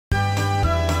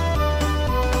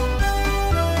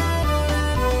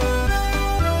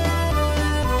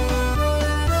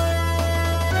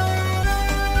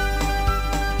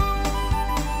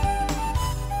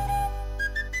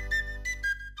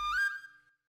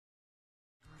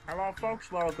Hello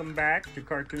folks, welcome back to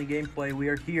Cartoony Gameplay. We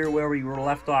are here where we were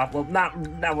left off. Well, not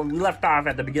when we left off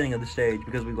at the beginning of the stage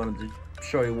because we wanted to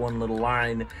show you one little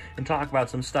line and talk about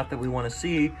some stuff that we want to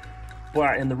see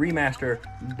but in the remaster.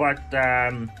 But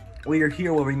we are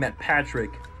here where we met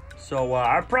Patrick. So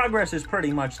our progress is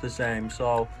pretty much the same,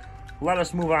 so let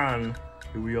us move on.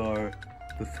 Here we are,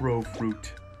 the throw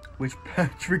fruit, which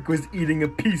Patrick was eating a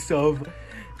piece of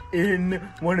in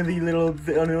one of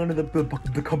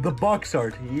the box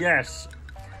art. Yes,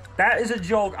 that is a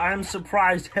joke I'm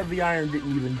surprised Heavy Iron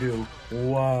didn't even do.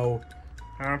 Wow.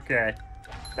 Okay,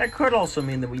 that could also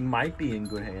mean that we might be in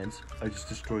good hands. I just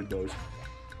destroyed those.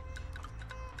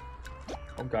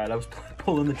 Oh god, I was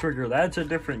pulling the trigger. That's a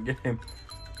different game.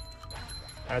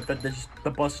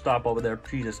 The bus stop over there,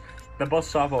 Jesus. The bus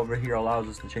stop over here allows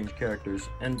us to change characters,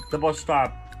 and the bus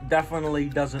stop definitely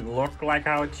doesn't look like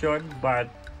how it should, but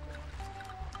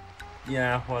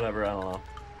yeah, whatever, I don't know.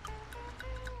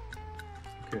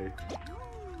 Okay.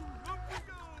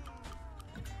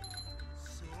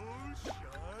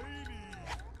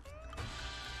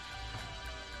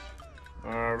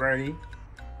 Alrighty.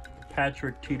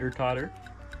 Patrick Teeter-Totter.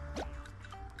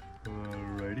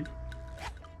 Alrighty.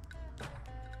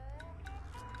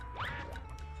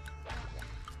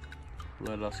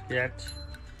 Let us get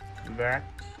that.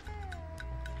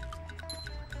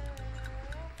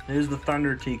 Here's the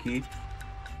Thunder Tiki.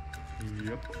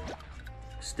 Yep.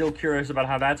 Still curious about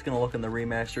how that's going to look in the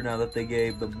remaster now that they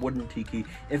gave the wooden Tiki.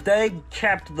 If they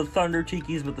kept the Thunder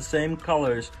Tikis with the same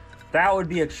colors, that would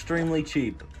be extremely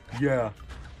cheap. Yeah.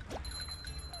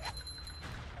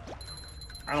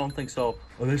 I don't think so.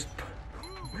 Oh, there's...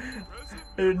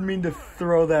 I didn't mean to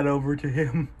throw that over to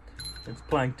him. It's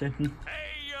Plankton.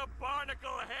 Hey, you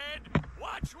barnacle head!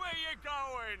 Watch where you're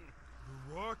going! The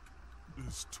rock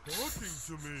is talking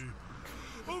to me.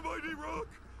 Oh, Mighty Rock,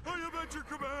 I am at your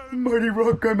command. Mighty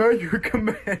Rock, I'm at your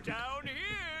command. Down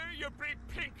here, you big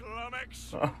pink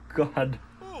lummox. Oh, God.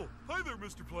 Oh, hi there,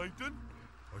 Mr. Plankton.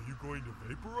 Are you going to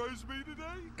vaporize me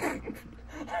today?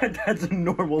 That's a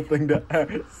normal thing to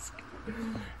ask.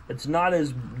 It's not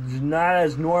as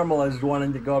normal as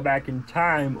wanting to go back in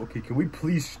time. Okay, can we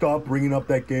please stop bringing up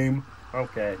that game?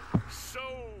 Okay. So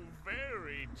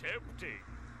very tempting.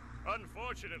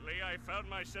 Unfortunately, I found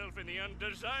myself in the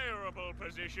undesirable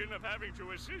position of having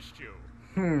to assist you.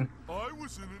 I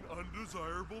was in an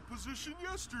undesirable position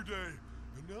yesterday,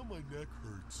 and now my neck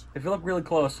hurts. If you look really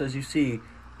close, as you see,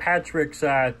 Patrick's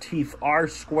teeth are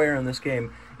square in this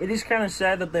game. It is kind of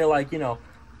sad that they're like, you know,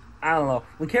 I don't know.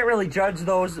 We can't really judge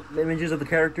those images of the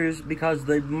characters because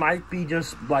they might be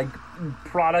just like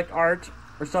product art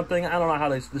or something. I don't know how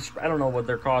they. I don't know what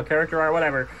they're called, character art,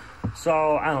 whatever.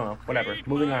 So I don't know. Whatever.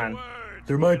 Moving on.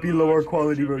 There might be lower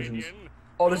quality versions.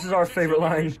 Oh, this is our favorite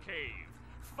line.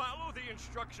 Follow the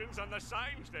instructions on the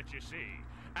signs that you see.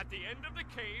 At the end of the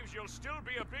caves, you'll still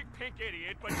be a big pink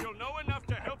idiot, but you'll know enough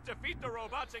to help defeat the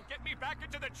robots and get me back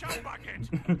into the chum bucket.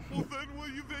 Well, then will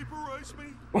you vaporize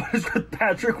me? What is with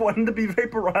Patrick wanting to be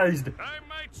vaporized? I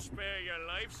might spare your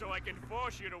life so I can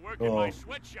force you to work in my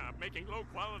sweatshop making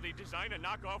low-quality design and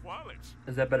knock-off wallets.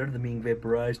 Is that better than being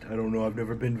vaporized? I don't know. I've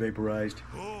never been vaporized.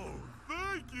 Oh,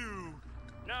 thank you.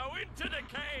 Now into the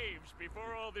caves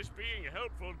before all this being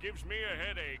helpful gives me a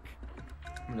headache.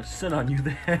 I'm gonna sit on you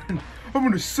then. I'm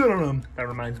gonna sit on him. That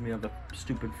reminds me of the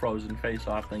stupid Frozen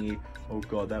face-off thingy. Oh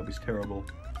god, that was terrible.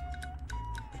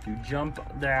 If you jump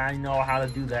there, I know how to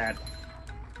do that.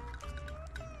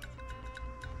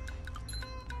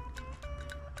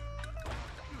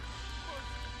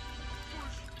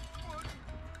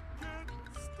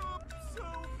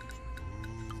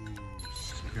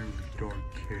 Scary dark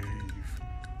cave.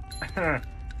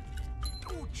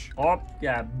 Oh,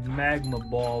 yeah, magma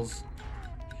balls.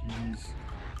 Jeez.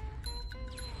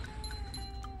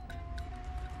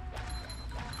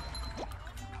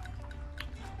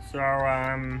 So,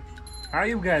 how are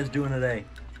you guys doing today?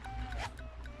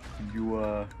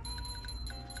 The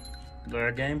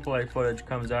gameplay footage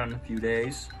comes out in a few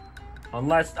days.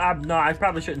 Unless, no, I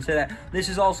probably shouldn't say that. This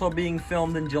is also being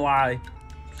filmed in July.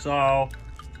 So,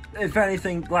 if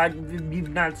anything, like, you've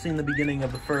not seen the beginning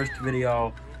of the first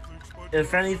video.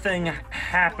 If anything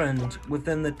happened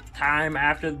within the time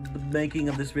after the making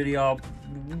of this video,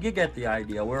 you get the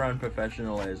idea. We're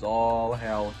unprofessional as all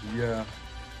hell, yeah.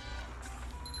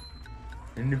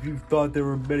 And if you thought there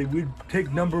were many, we'd take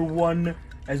 #1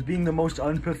 as being the most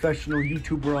unprofessional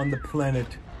YouTuber on the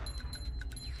planet.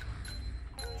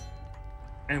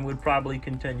 And would probably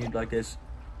continue like this.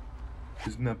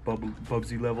 Isn't that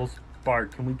Bubsy levels?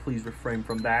 Bart, can we please refrain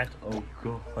from that? Oh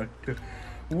god.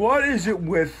 What is it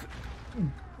with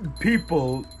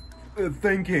people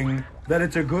thinking that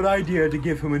it's a good idea to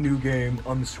give him a new game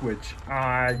on the Switch.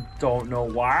 I don't know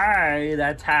why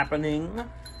that's happening.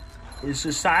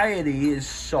 Society is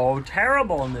so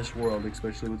terrible in this world,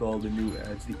 especially with all the new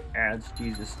ads. The ads,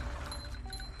 Jesus.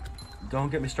 Don't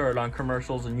get me started on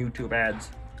commercials and YouTube ads.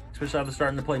 Especially after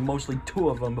starting to play mostly 2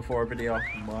 of them before a video.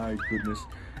 My goodness.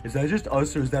 Is that just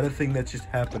us, or is that a thing that's just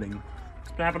happening?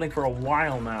 It's been happening for a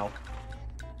while now.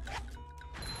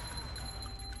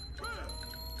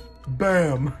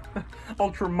 Bam!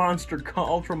 Ultra monster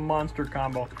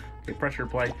combo. Okay, pressure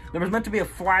play. There was meant to be a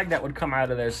flag that would come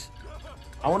out of this.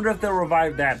 I wonder if they'll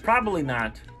revive that. Probably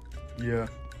not. Yeah.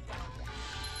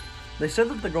 They said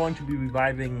that they're going to be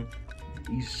reviving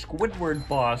the Squidward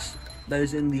boss that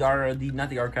is in the not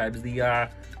the archives, the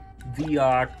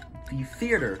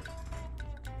theater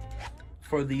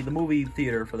for the movie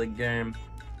theater for the game,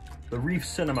 the Reef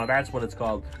Cinema. That's what it's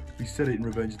called. We said it in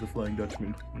Revenge of the Flying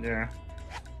Dutchman. Yeah.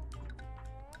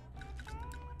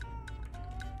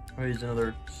 Here's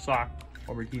another sock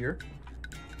over here.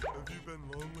 Have you been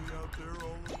lonely out there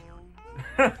all alone?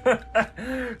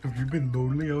 Have you been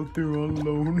lonely out there all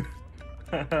alone?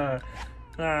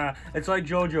 It's like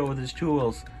JoJo with his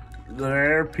tools.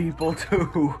 They're people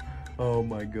too. Oh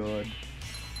my god.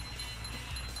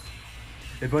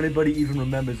 If anybody even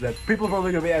remembers that, people are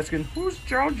probably going to be asking, who's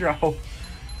JoJo?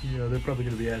 Yeah, they're probably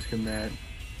going to be asking that.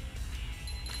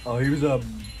 Oh, he was a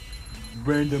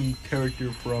random character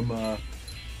from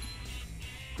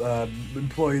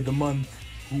Employee of the Month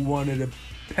who wanted a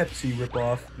Pepsi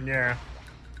ripoff. Yeah.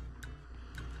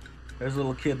 There's a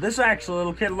little kid. This actual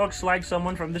little kid looks like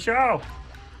someone from the show.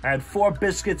 I had 4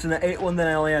 biscuits and I ate one, then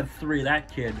I only had 3.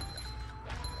 That kid.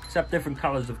 Except different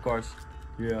colors, of course.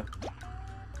 Yeah.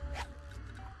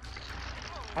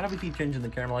 Why do we keep changing the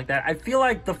camera like that? I feel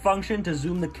like the function to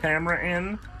zoom the camera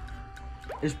in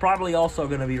is probably also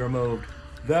going to be removed.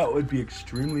 That would be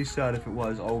extremely sad if it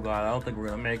was. Oh god, I don't think we're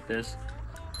going to make this.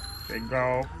 Okay,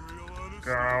 go.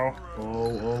 Go.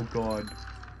 Oh god.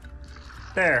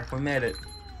 There, we made it.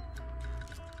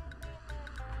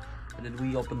 Did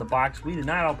we open the box? We did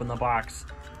not open the box.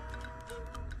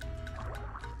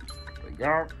 There we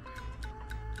go.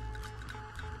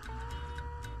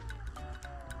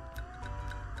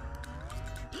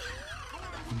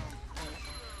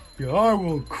 Yeah, I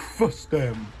will crush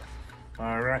them.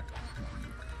 Alright.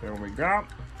 There we go.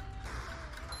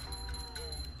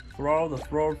 Throw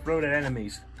at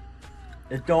enemies.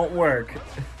 It don't work.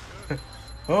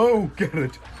 Oh, get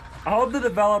it. I hope the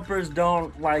developers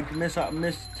don't like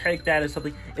mistake that as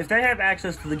something. If they have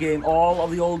access to the game, all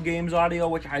of the old game's audio,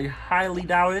 which I highly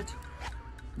doubt it,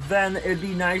 then it'd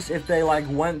be nice if they like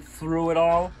went through it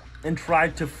all and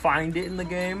tried to find it in the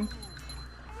game.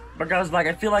 Because like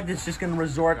I feel like it's just gonna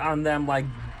resort on them like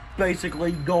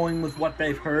basically going with what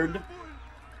they've heard.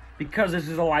 Because this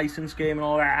is a licensed game and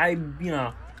all that. I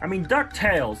mean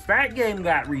DuckTales, that game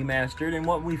got remastered, and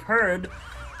what we've heard,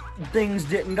 things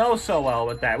didn't go so well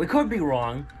with that. We could be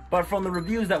wrong, but from the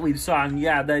reviews that we've seen,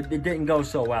 yeah, it didn't go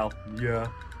so well. Yeah.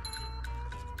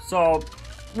 So,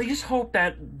 we just hope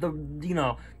that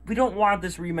we don't want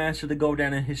this remaster to go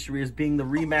down in history as being the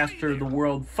remaster the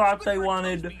world thought they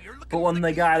wanted, but when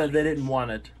they got it, they didn't want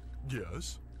it.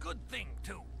 Yes? Good thing,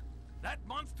 too. That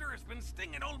monster has been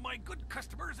stinging all my good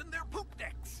customers in their poop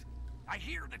decks. I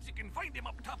hear that you can find him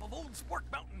up top of Old Spork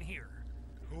Mountain here.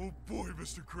 Oh boy,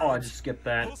 Mr. Krabs. Oh, I just skipped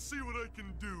that. I'll see what I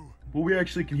can do. Well, we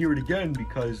actually can hear it again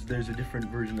because there's a different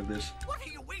version of this. What are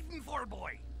you waiting for,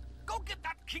 boy? Go get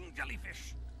that king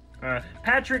jellyfish.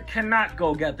 Patrick cannot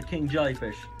go get the king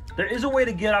jellyfish. There is a way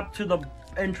to get up to the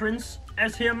entrance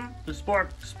as him, the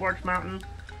Spork Mountain.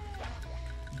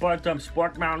 But,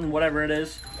 Spork Mountain, whatever it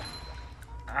is.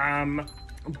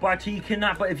 But he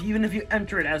cannot, but even if you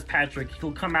enter it as Patrick,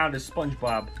 he'll come out as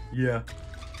SpongeBob. Yeah.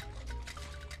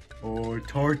 Oh,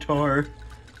 tartar.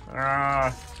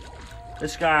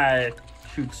 This guy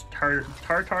shoots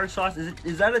tartar sauce.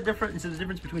 Is that a difference? Is there a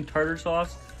difference between tartar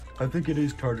sauce? I think it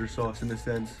is tartar sauce in a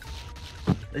sense.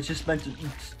 It's just meant to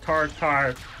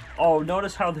tartar. Oh,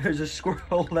 notice how there's a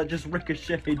squirrel that just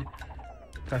ricocheted.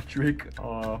 Patrick.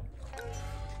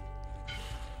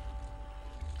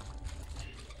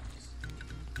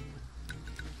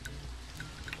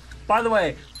 By the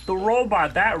way,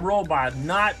 that robot,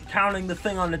 not counting the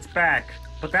thing on its back,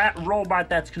 but that robot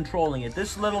that's controlling it,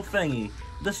 this little thingy,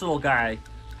 this little guy,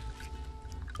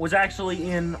 was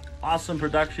actually in Awesome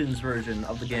Productions' version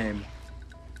of the game.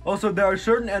 Also, there are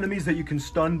certain enemies that you can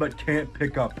stun but can't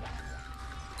pick up.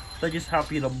 They just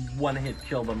help you to one-hit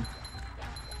kill them.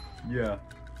 Yeah.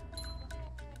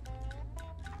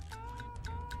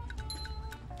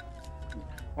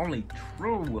 Only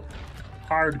true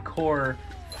hardcore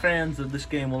fans of this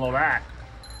game will know that.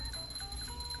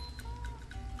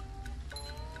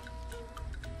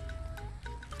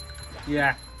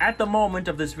 Yeah, at the moment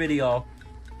of this video,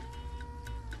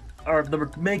 or the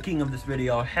making of this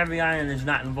video, Heavy Iron is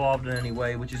not involved in any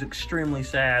way, which is extremely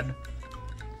sad.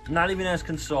 Not even as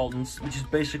consultants, which is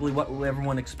basically what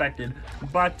everyone expected.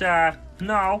 But,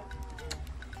 no.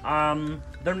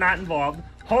 They're not involved.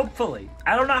 Hopefully.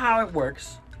 I don't know how it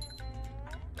works.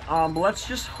 But let's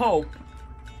just hope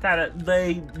that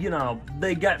they, you know,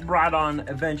 they get brought on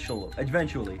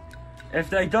eventually. If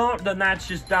they don't, then that's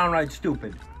just downright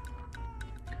stupid.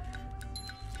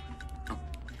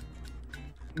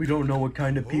 We don't know what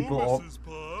kind of people... Mrs.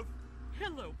 Puff.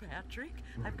 Hello, Patrick.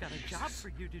 I've got a job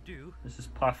for you to do. This is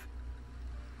Puff.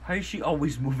 Why is she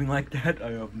always moving like that?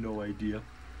 I have no idea.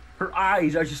 Her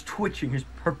eyes are just twitching.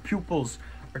 Her pupils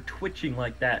are twitching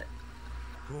like that.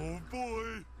 Oh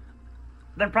boy.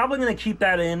 They're probably gonna keep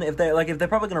that in if they're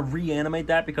probably gonna reanimate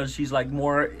that because she's like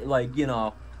more like, you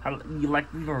know,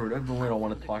 like we've heard. We don't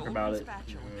want to talk about it.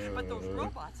 But those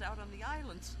robots out on the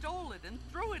island stole it and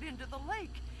threw it into the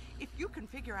lake. If you can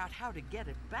figure out how to get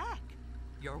it back,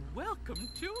 you're welcome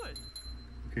to it.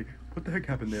 Okay, what the heck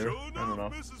happened there? Sure I don't know.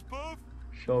 enough, Mrs. Puff.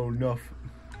 Sure enough.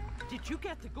 Did you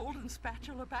get the golden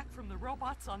spatula back from the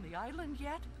robots on the island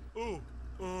yet? Oh,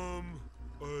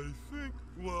 I think,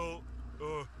 well,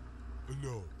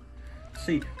 no.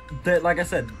 See, like I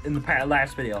said in the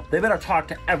last video, they better talk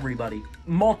to everybody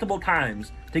multiple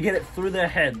times to get it through their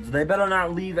heads. They better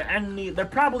not leave any... They're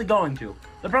probably going to.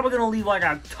 They're probably going to leave like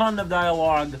a ton of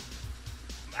dialogue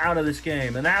out of this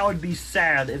game, and that would be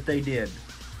sad if they did.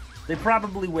 They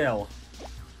probably will.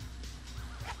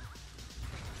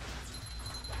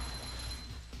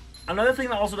 Another thing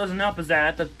that also doesn't help is that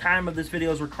at the time of this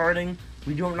video's recording,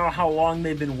 we don't know how long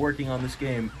they've been working on this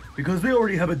game, because they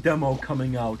already have a demo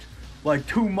coming out, like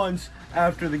 2 months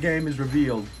after the game is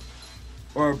revealed,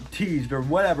 or teased, or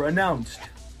whatever, announced.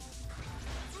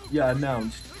 Yeah,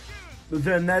 announced. But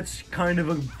then that's kind of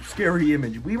a scary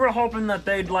image. We were hoping that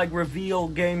they'd like reveal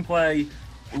gameplay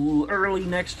early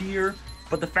next year,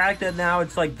 but the fact that now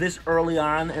it's like this early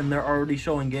on and they're already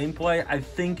showing gameplay, I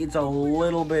think it's a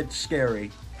little bit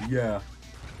scary. Yeah.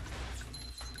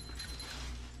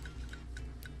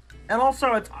 And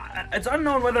also, it's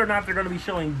unknown whether or not they're going to be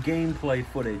showing gameplay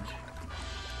footage.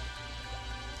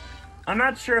 I'm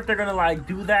not sure if they're going to, like,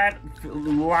 do that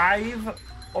live,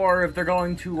 or if they're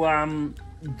going to,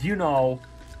 you know,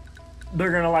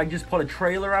 they're going to, like, just put a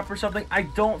trailer up or something. I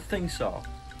don't think so.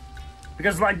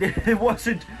 Because, like, it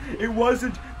wasn't,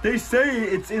 they say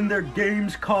it's in their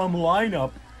Gamescom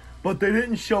lineup, but they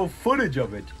didn't show footage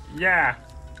of it. Yeah.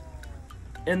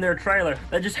 In their trailer.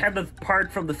 They just had the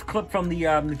part from the clip from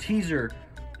the teaser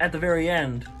at the very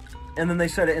end. And then they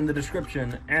said it in the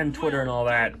description and Twitter and all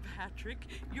that. Patrick,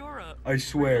 you're a I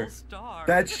swear. real star.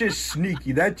 That's just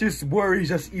sneaky. That just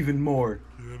worries us even more.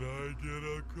 Can I get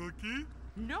a cookie?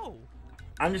 No.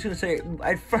 I'm just gonna say,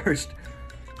 at first,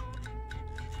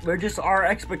 our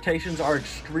expectations are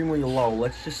extremely low.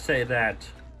 Let's just say that.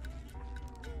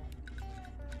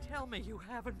 Tell me you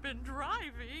haven't been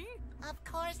driving. Of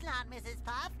course not, Mrs.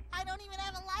 Puff. I don't even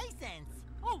have a license.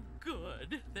 Oh,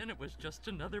 good. Then it was just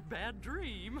another bad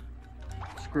dream.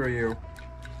 Screw you.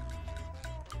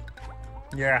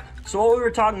 Yeah, so what we were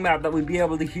talking about, that we'd be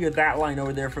able to hear that line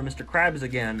over there from Mr. Krabs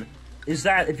again, is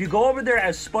that if you go over there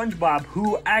as SpongeBob,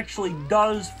 who actually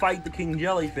does fight the King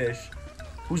Jellyfish,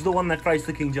 who's the one that fights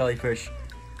the King Jellyfish,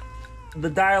 the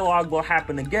dialogue will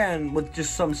happen again with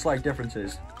just some slight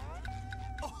differences.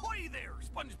 Ahoy there,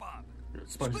 SpongeBob!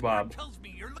 SpongeBob. tells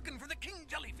me you're looking for the King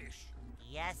Jellyfish.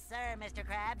 Yes, sir, Mr.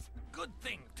 Krabs. Good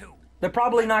thing, too. They're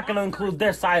probably not going to include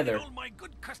this either. All my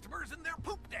good customers in their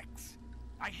poop decks.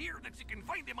 I hear that you can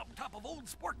find him up top of Old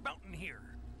Sport Mountain here.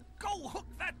 Go hook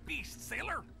that beast,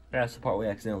 sailor. That's the part we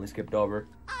accidentally skipped over.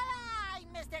 Aye,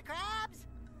 Mr. Krabs.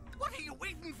 What are you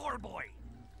waiting for, boy?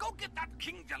 Go get that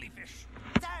King Jellyfish.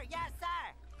 Sir, yes,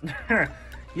 sir.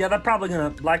 Yeah, they're probably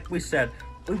going to, like we said,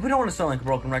 we don't want to sound like a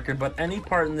broken record, but any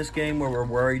part in this game where we're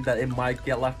worried that it might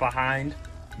get left behind,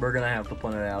 we're going to have to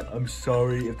point it out. I'm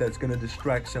sorry if that's going to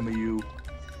distract some of you,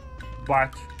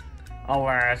 but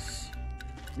alas,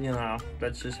 you know,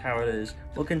 that's just how it is.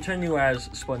 We'll continue as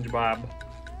SpongeBob.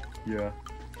 Yeah.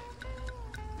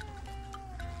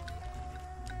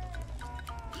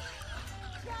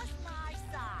 Just my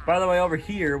side. By the way, over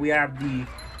here, we have the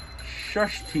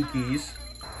Shush Tikis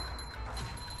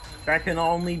that can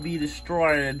only be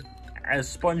destroyed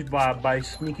as SpongeBob by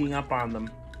sneaking up on them.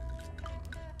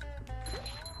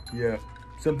 Yeah,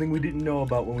 something we didn't know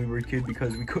about when we were a kid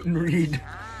because we couldn't read.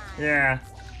 Yeah.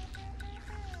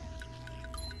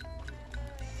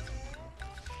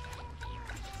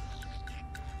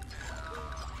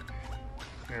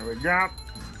 There we go.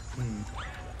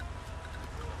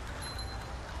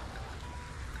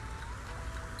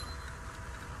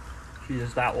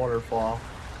 Jesus, that waterfall.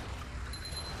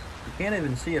 You can't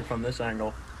even see it from this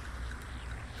angle.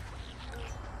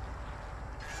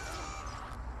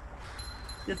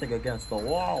 Just like against the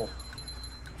wall.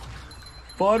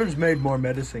 Father's made more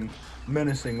menacing,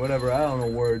 whatever, I don't know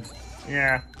words.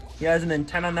 Yeah, he has an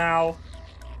antenna now,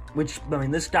 which, I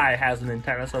mean, this guy has an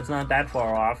antenna, so it's not that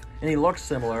far off. And he looks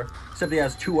similar, except he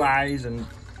has 2 eyes and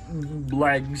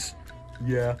legs.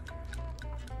 Yeah.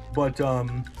 But,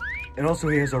 and also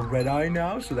he has a red eye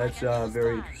now, so that's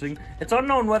very interesting. It's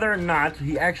unknown whether or not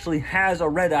he actually has a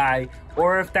red eye,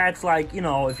 or if that's like, you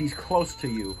know, if he's close to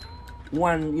you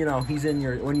when, you know, he's in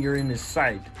when you're in his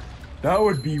sight. That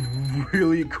would be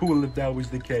really cool if that was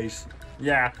the case.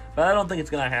 Yeah, but I don't think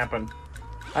it's gonna happen.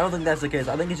 I don't think that's the case.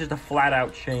 I think it's just a flat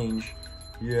out change.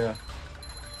 Yeah.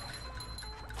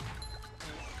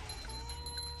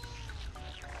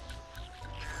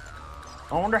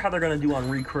 I wonder how they're gonna do on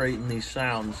recreating these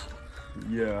sounds.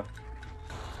 Yeah.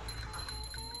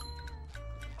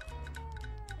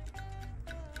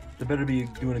 They better be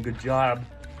doing a good job.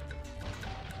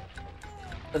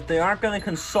 If they aren't gonna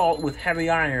consult with Heavy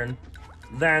Iron,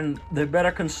 then they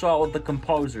better consult with the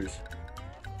composers.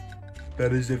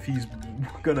 That is, if he's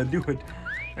gonna do it.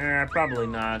 Probably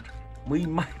not. We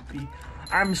might be.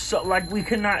 I'm so, like, we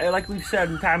cannot, like we've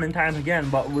said time and time again,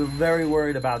 but we're very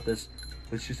worried about this.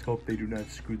 Let's just hope they do not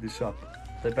screw this up.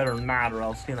 They better not, or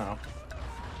else, you know.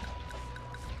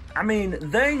 I mean,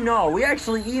 they know. We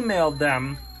actually emailed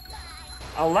them,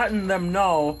 letting them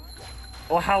know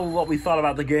what we thought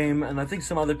about the game, and I think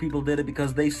some other people did it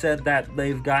because they said that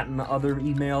they've gotten other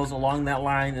emails along that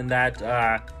line, and that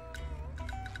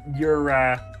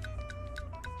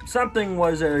something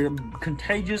was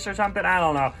contagious or something. I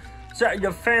don't know. So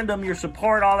your fandom, your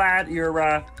support, all that,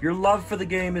 your love for the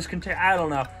game is I don't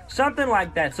know, something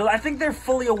like that. So I think they're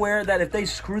fully aware that if they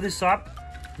screw this up,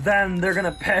 then they're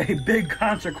gonna pay big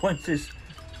consequences.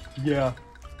 Yeah,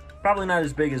 probably not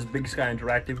as big as Big Sky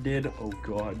Interactive did. Oh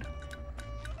God.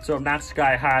 So not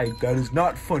Sky High. That is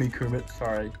not funny, Kermit.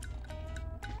 Sorry.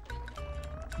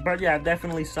 But yeah,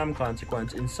 definitely some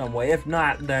consequence in some way. If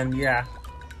not, then yeah.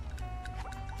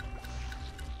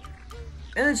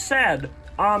 And it's sad.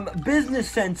 Business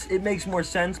sense, it makes more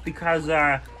sense because,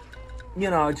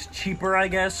 you know, it's cheaper, I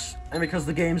guess. And because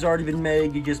the game's already been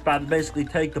made, you just basically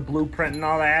take the blueprint and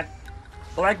all that.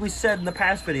 But like we said in the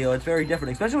past video, it's very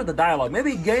different, especially with the dialogue.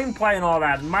 Maybe gameplay and all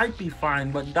that might be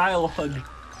fine, but dialogue,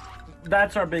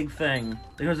 that's our big thing.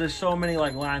 Because there's so many,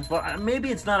 like, lines. Well, maybe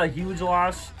it's not a huge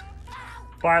loss,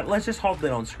 but let's just hope they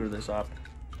don't screw this up.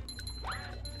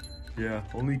 Yeah,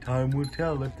 only time will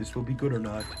tell if this will be good or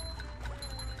not.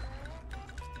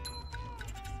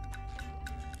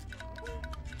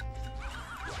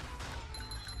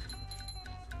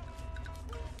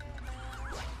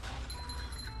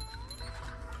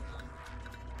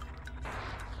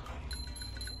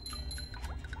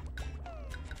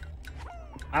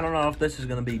 I don't know if this is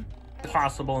going to be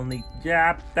possible in the...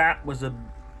 Yeah, that was a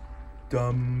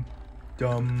dumb.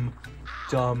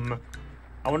 I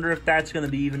wonder if that's going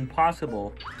to be even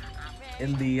possible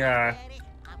in the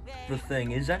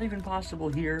thing. Is that even possible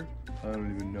here? I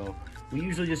don't even know. We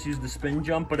usually just use the spin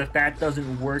jump, but if that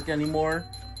doesn't work anymore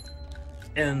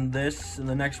in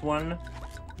the next one,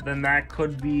 then that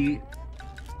could be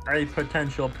a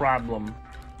potential problem.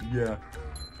 Yeah.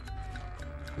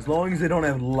 As long as they don't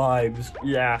have lives.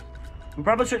 Yeah. We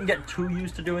probably shouldn't get too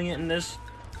used to doing it in this.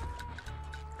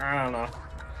 I don't know.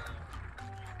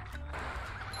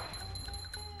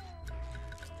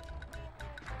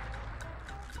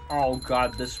 Oh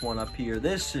God, this one up here.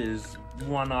 This is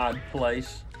one odd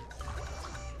place.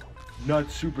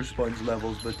 Not super sponge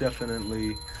levels, but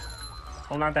definitely...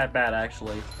 Well, not that bad,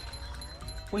 actually.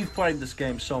 We've played this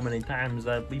game so many times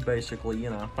that we basically, you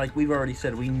know, like we've already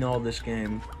said, we know this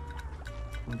game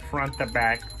from front to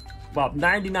back. Well,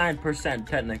 99%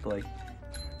 technically.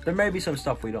 There may be some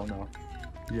stuff we don't know.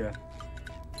 Yeah.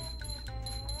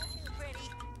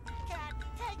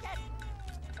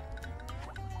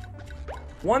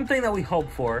 One thing that we hope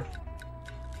for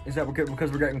is that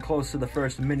because we're getting close to the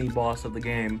first mini boss of the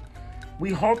game,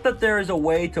 we hope that there is a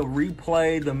way to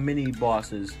replay the mini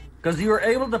bosses. Because you were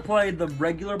able to play the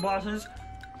regular bosses,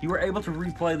 you were able to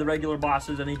replay the regular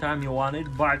bosses anytime you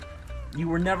wanted, but you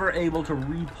were never able to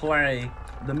replay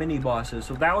the mini bosses.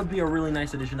 So that would be a really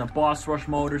nice addition, a boss rush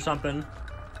mode or something.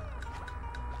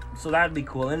 So that'd be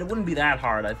cool, and it wouldn't be that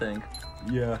hard, I think.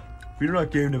 Yeah, we're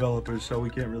not game developers, so we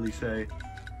can't really say.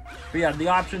 But yeah, the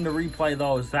option to replay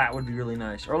those, that would be really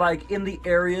nice. Or like in the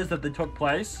areas that they took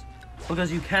place,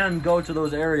 because you can go to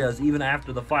those areas even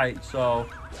after the fight, so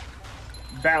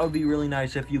that would be really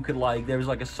nice if you could, like, there was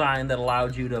like a sign that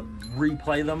allowed you to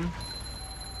replay them.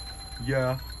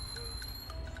 Yeah.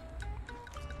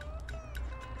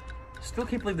 Still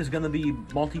can't believe there's gonna be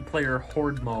multiplayer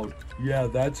horde mode. Yeah,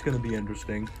 that's gonna be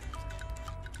interesting.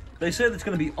 They said it's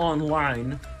gonna be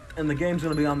online, and the game's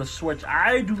gonna be on the Switch.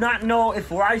 I do not know if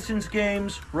licensed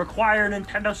games require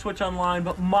Nintendo Switch Online,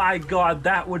 but my god,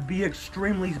 that would be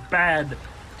extremely bad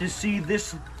to see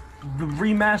this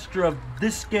remaster of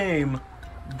this game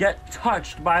get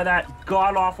touched by that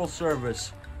god-awful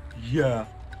service. Yeah.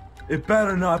 It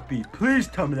better not be. Please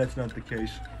tell me that's not the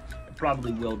case. It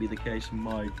probably will be the case,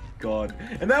 my god.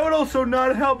 And that would also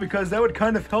not help, because that would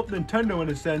kind of help Nintendo in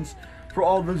a sense for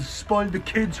all the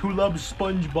kids who love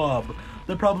SpongeBob.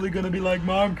 They're probably gonna be like,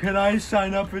 Mom, can I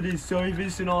sign up for this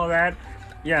service and all that?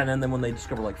 Yeah, and then when they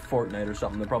discover like Fortnite or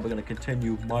something, they're probably gonna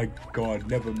continue. My god,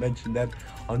 never mention that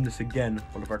on this again.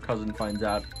 What if our cousin finds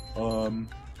out?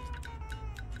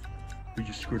 We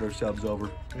just screwed ourselves over.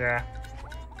 Yeah.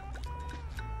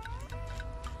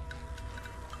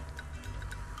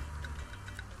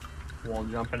 Wall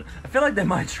jumping. I feel like they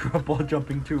might screw up wall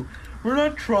jumping too. We're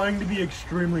not trying to be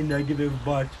extremely negative,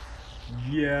 but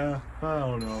yeah, I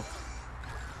don't know.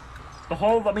 The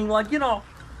whole, I mean, like, you know,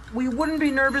 we wouldn't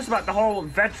be nervous about the whole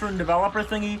veteran developer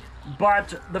thingy,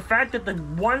 but the fact that the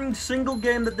one single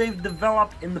game that they've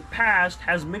developed in the past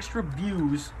has mixed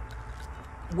reviews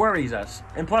worries us.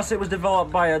 And plus, it was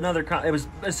developed by another it was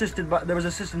assisted by, there was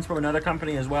assistance from another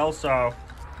company as well, so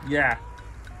yeah.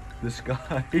 This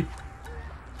guy.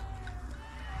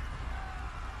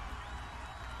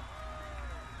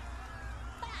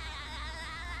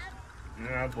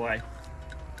 Oh boy.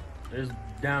 There's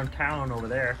downtown over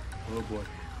there. Oh boy.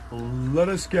 Let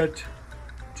us get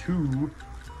to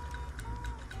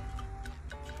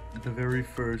the very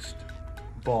first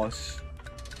boss.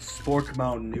 Spork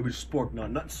Mountain. It was Spork,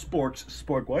 not Sporks.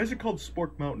 Spork. Why is it called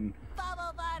Spork Mountain?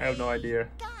 Bubble Buddy. I have no idea.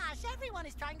 Gosh, everyone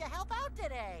is trying to help out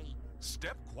today.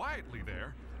 Step quietly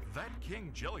there. That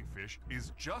king jellyfish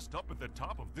is just up at the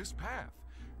top of this path.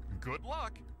 Good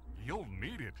luck. You'll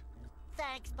need it.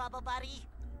 Thanks, Bubble Buddy.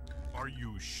 Are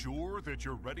you sure that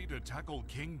you're ready to tackle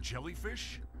King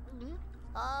Jellyfish? Mm-hmm.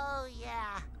 Oh,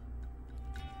 yeah.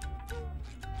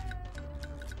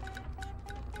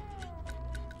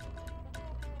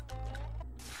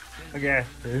 Okay,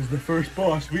 there's the first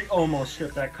boss. We almost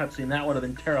skipped that cutscene. That would have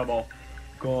been terrible.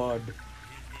 God.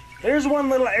 There's one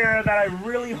little error that I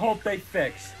really hope they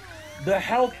fix. The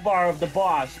health bar of the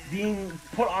boss being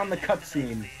put on the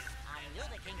cutscene. I knew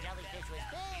the King Jellyfish was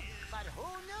big, but who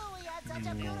knew he had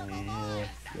such a beautiful voice?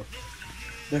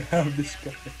 They have this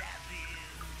guy.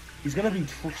 He's gonna be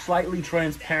slightly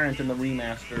transparent in the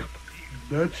remaster.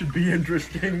 That should be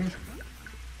interesting.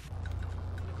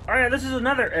 Alright, this is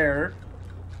another error.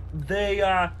 They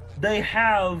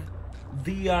have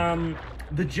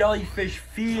the Jellyfish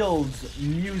Fields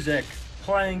music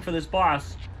playing for this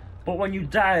boss, but when you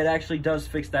die, it actually does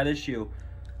fix that issue.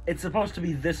 It's supposed to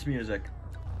be this music.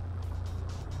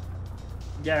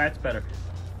 Yeah, that's better.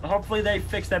 Hopefully they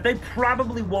fix that. They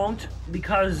probably won't,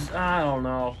 because, I don't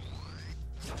know.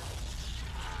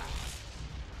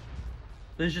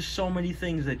 There's just so many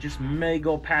things that just may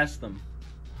go past them.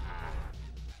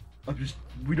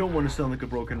 We don't want to sound like a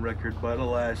broken record, but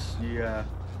alas, yeah.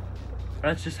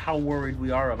 That's just how worried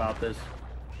we are about this.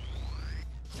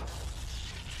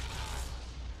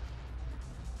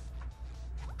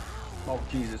 Oh,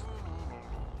 Jesus.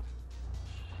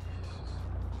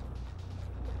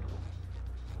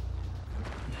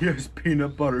 Here's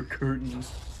peanut butter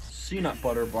curtains. Peanut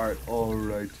butter Bart,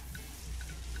 alright.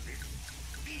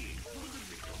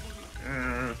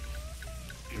 What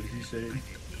did he say?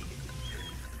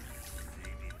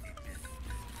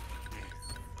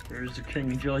 There's the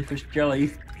King Jellyfish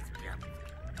Jelly.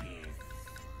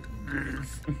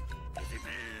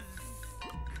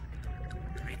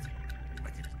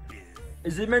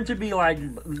 Is it meant to be like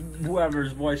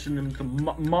whoever's voicing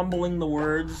them mumbling the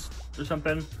words or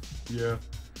something? Yeah.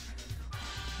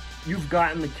 You've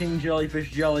gotten the King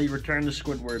Jellyfish Jelly. Return to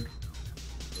Squidward.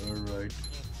 Alright.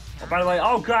 Oh, by the way,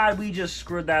 oh god, we just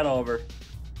screwed that over.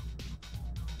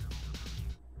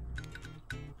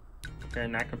 Okay,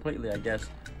 not completely, I guess.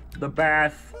 The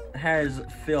bath has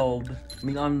filled. I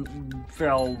mean,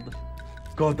 unfilled.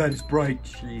 God, that is bright.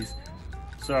 Jeez.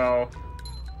 So,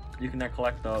 you can now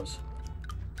collect those.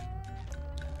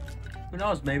 Who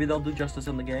knows? Maybe they'll do justice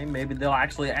in the game. Maybe they'll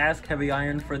actually ask Heavy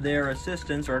Iron for their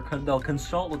assistance, or they'll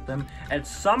consult with them at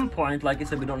some point. Like I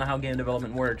said, we don't know how game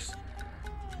development works.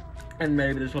 And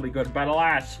maybe this will be good. But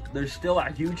alas, there's still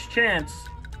a huge chance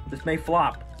this may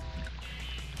flop.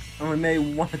 and we may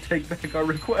want to take back our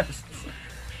requests.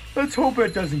 Let's hope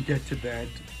it doesn't get to that.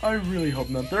 I really hope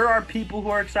not. There are people who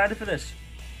are excited for this.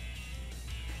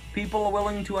 People are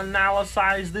willing to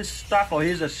analyze this stuff. Oh,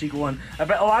 here's a secret one. I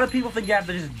bet a lot of people think you have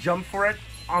to just jump for it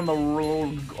on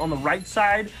the right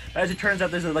side. As it turns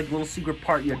out, there's a like little secret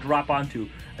part you drop onto.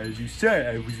 As we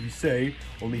say,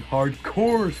 only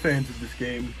hardcore fans of this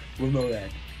game will know that.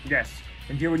 Yes,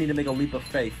 and here we need to make a leap of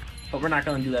faith. But we're not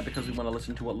going to do that because we want to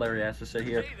listen to what Larry has to say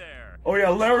here. Hey there. Oh yeah,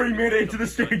 Larry made it to the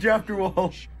stage after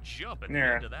all. Jumping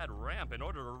Yeah. into that ramp in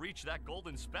order to reach that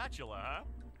golden spatula, huh?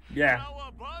 Yeah.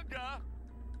 Cowabunga!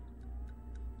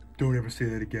 Don't ever say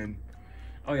that again.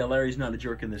 Oh yeah, Larry's not a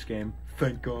jerk in this game.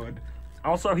 Thank God.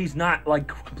 Also, he's not like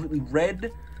completely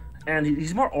red, and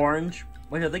he's more orange,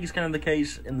 which I think is kind of the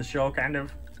case in the show, kind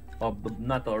of. Well,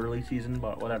 not the early season,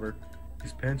 but whatever.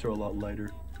 His pants are a lot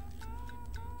lighter.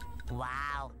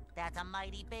 Wow, that's a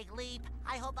mighty big leap.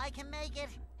 I hope I can make it.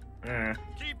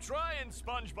 Keep trying,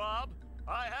 SpongeBob.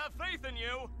 I have faith in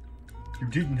you. You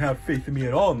didn't have faith in me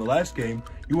at all in the last game.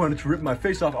 You wanted to rip my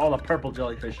face off all the purple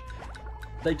jellyfish.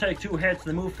 They take 2 hits,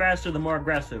 they move faster, they're more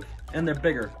aggressive, and they're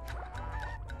bigger.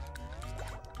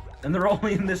 And they're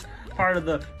only in this part of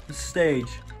the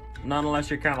stage. Not unless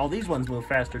you count. All these ones move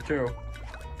faster too.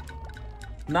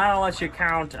 Not unless you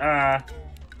count, not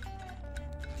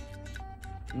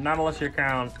unless you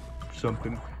count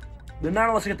something. Not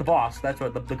unless you get the boss. That's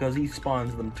what, because he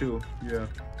spawns them too. Yeah.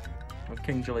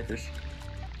 King Jellyfish.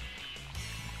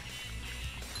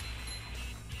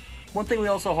 One thing we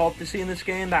also hope to see in this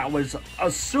game that was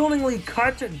assumingly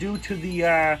cut due to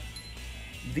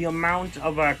the amount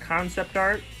of concept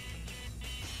art.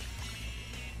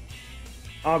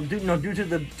 Due to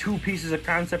the 2 pieces of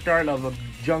concept art of a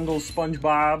jungle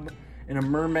SpongeBob and a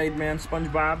mermaid man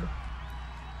SpongeBob.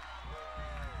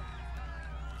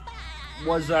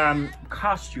 Was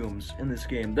costumes in this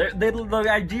game. The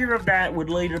idea of that would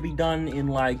later be done in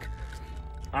like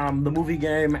the movie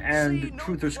game and See, no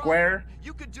Truth or problem. Square.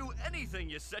 You could do anything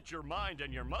you set your mind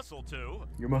and your muscle to.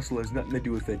 Your muscle has nothing to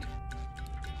do with it.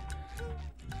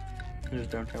 Here's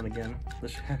downtown again.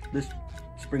 This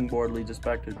springboard leads us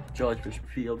back to Jellyfish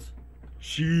Fields.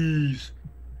 Jeez.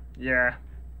 Yeah.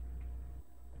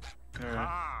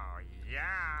 Oh,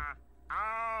 yeah.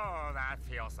 Oh, that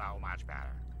feels so much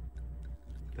better.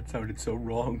 That sounded so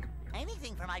wrong.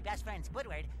 Anything for my best friend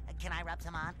Squidward. Can I rub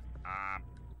some on?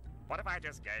 What if I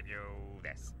just gave you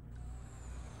this?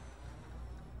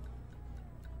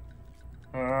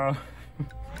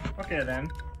 Okay then.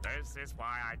 This is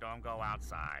why I don't go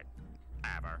outside.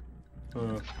 Ever.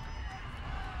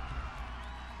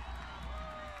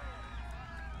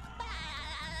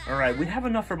 Alright, we have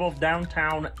enough for both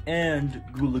downtown and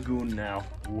Goo Lagoon now.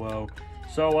 Whoa.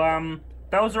 So,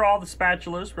 those are all the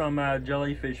spatulas from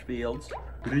Jellyfish Fields.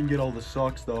 We didn't get all the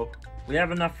socks though. We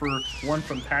have enough for one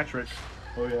from Patrick.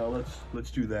 Oh yeah, let's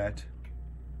do that.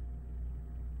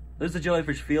 There's the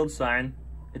Jellyfish Fields sign.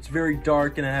 It's very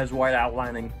dark and it has white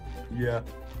outlining. Yeah.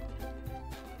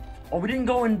 Oh, we didn't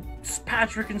go in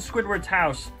Patrick and Squidward's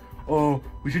house. Oh,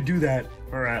 we should do that.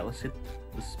 Alright, let's hit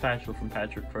the spatula from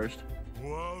Patrick first.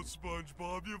 Wow,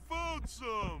 SpongeBob, you found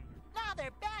some! Now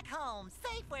they're back home,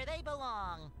 safe where they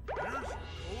belong. Here's your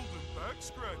golden back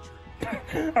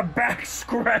scratcher. A back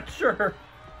scratcher!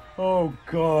 Oh,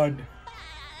 God.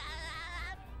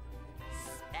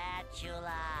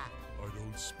 Spatula. I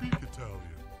don't speak Italian.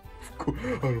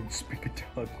 I don't speak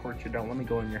Italian. Of course you don't. Let me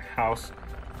go in your house.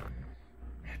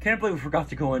 Can't believe we forgot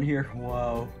to go in here.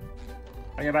 Whoa.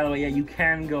 Oh yeah, by the way, yeah, you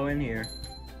can go in here.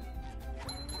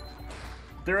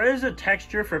 There is a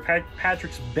texture for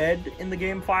Patrick's bed in the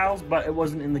game files, but it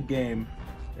wasn't in the game.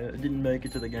 It didn't make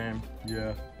it to the game.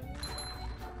 Yeah.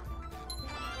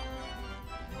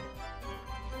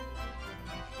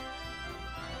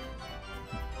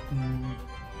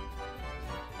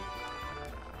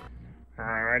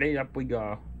 Alrighty, up we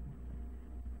go.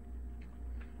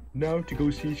 Now to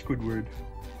go see Squidward.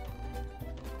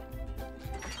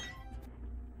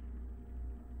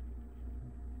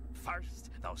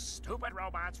 First, those stupid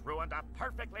robots ruined a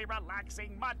perfectly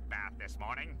relaxing mud bath this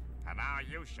morning, and now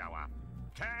you show up.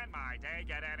 Can my day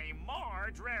get any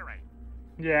more dreary?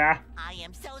 Yeah. I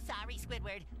am so sorry,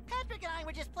 Squidward. Patrick and I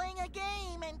were just playing a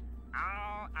game and...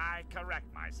 Oh, I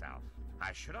correct myself.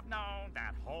 I should have known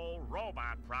that whole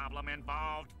robot problem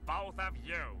involved both of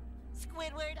you.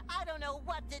 Squidward, I don't know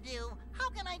what to do. How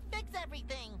can I fix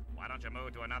everything? Why don't you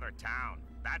move to another town?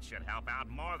 That should help out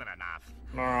more than enough.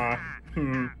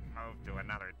 Hmm. Move to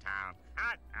another town.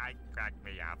 I cracked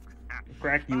me up.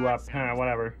 Crack you up, huh?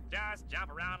 Whatever. Just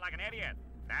jump around like an idiot.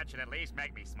 That should at least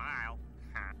make me smile.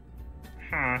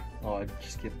 Huh. Oh, I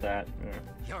just skipped that. Yeah.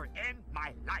 You're in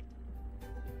my light.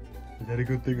 Is that a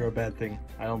good thing or a bad thing?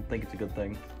 I don't think it's a good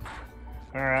thing.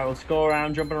 Alright, let's go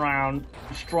around, jumping around,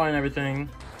 destroying everything.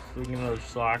 So we can get another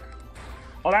sock.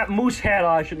 Oh, that moose head! Oh,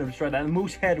 I shouldn't have destroyed that. The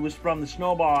moose head was from the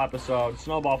snowball episode.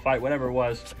 Snowball fight, whatever it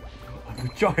was. The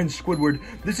giant Squidward.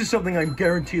 This is something I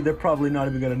guarantee they're probably not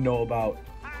even going to know about.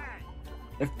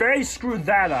 If they screw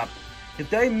that up, if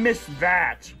they miss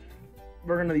that,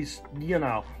 we're going to be, you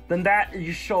know, then that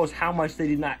just shows how much they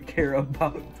did not care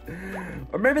about.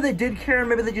 Or maybe they did care,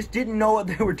 maybe they just didn't know what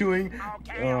they were doing.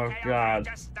 Oh, God.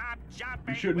 Just stop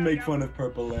jumping, You shouldn't will make you? fun of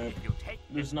Purple Lamp. You take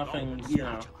There's this nothing, golden you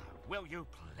know. spatula. Will you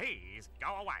please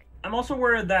go away? I'm also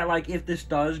worried that, like, if this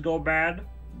does go bad,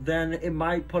 then it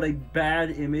might put a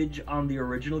bad image on the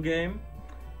original game.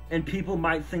 And people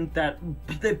might think that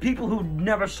the people who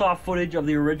never saw footage of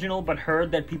the original but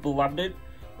heard that people loved it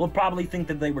will probably think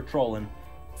that they were trolling.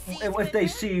 If they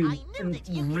see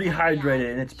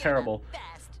rehydrated and it's terrible.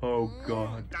 Oh,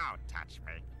 God. Don't touch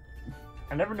me.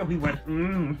 I never knew he went,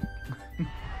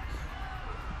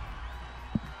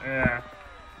 Yeah.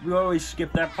 We always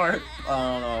skip that part.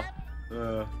 I don't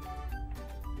know.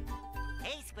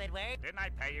 Hey, Squidward. Didn't I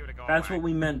pay you to go That's away? what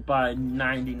we meant by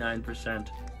 99%.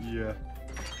 Yeah.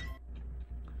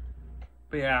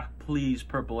 But yeah, please,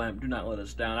 Purple Lamp, do not let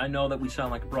us down. I know that we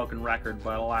sound like a broken record,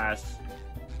 but alas,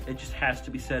 it just has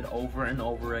to be said over and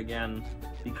over again.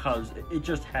 Because it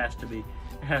just has to be.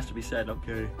 It has to be said,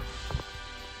 okay.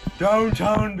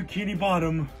 Downtown Bikini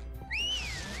Bottom.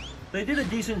 They did a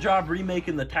decent job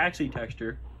remaking the taxi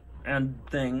texture and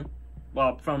thing.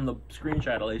 Well, from the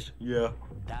screenshot at least. Yeah.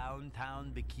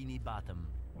 Downtown Bikini Bottom.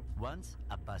 Once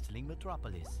a bustling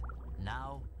metropolis.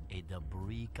 Now a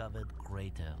debris-covered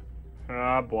crater.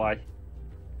 Oh, boy.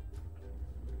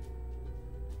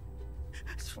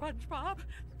 SpongeBob,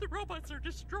 the robots are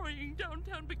destroying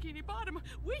downtown Bikini Bottom.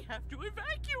 We have to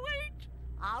evacuate.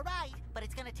 All right, but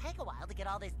it's gonna take a while to get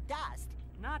all this dust.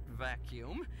 Not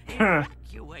vacuum,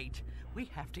 evacuate. We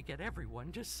have to get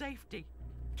everyone to safety.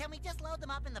 Can we just load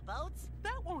them up in the boats?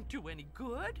 That won't do any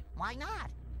good. Why not?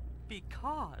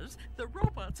 Because the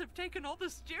robots have taken all the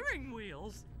steering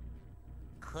wheels.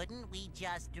 Couldn't we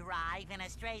just drive in a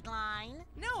straight line?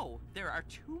 No, there are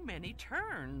too many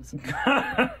turns. Those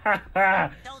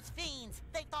fiends,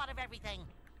 they thought of everything.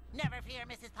 Never fear,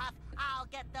 Mrs. Puff. I'll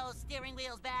get those steering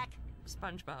wheels back.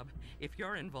 SpongeBob, if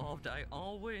you're involved, I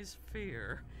always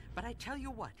fear. But I tell you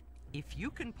what, if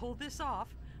you can pull this off,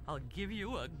 I'll give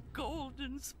you a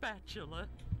golden spatula.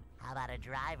 How about a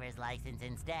driver's license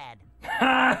instead?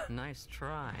 Nice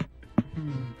try.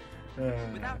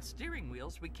 Without steering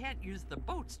wheels, we can't use the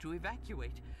boats to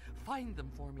evacuate. Find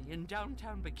them for me in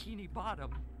downtown Bikini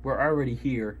Bottom. We're already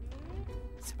here.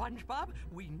 SpongeBob,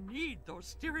 we need those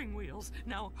steering wheels.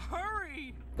 Now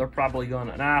hurry! They're probably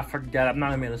gonna. Nah, forget it. I'm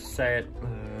not even gonna say it.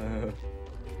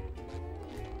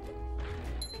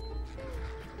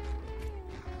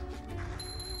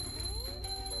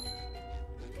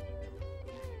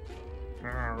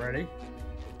 Ready?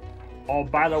 Oh,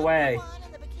 by the way,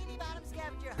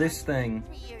 this thing.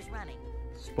 3 years running.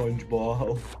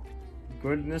 SpongeBob.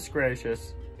 Goodness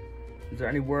gracious. Is there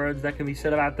any words that can be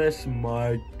said about this?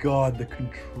 My God, the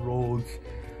controls.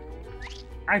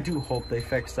 I do hope they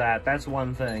fix that. That's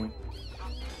one thing.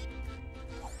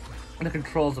 The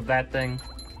controls of that thing.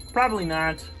 Probably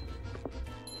not.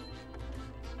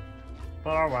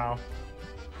 But oh well.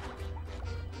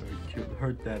 It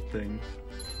hurt that thing.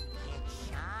 It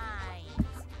shines.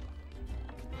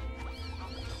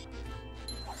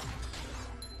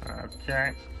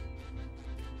 Okay.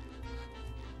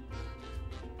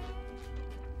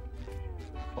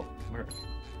 Oh, where?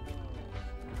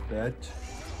 That.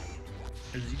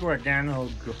 Is he going down? Oh,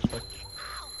 God.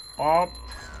 Oh.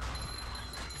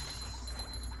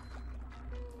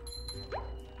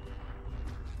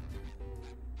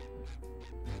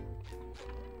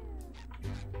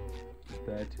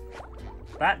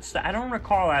 That's. I don't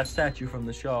recall that statue from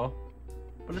the show,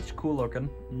 but it's cool looking.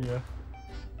 Yeah.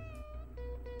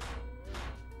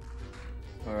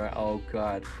 Alright, oh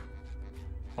God.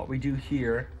 What we do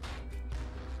here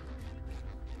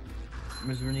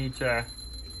is we need to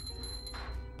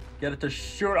get it to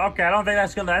shoot. Okay, I don't think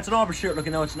that's an overshoot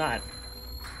looking. No, it's not.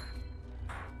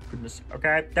 Goodness.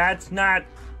 Okay, that's not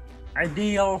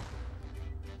ideal.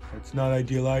 That's not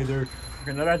ideal either.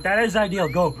 Okay, no, that is ideal.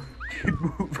 Go.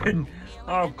 Keep moving.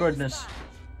 Oh, goodness.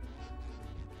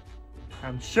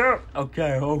 Shoot.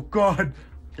 Okay, oh God.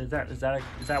 Is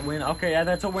that win? Okay, yeah,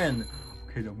 that's a win.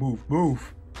 Okay, now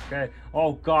move. Okay.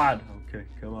 Oh God. Okay,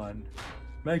 come on.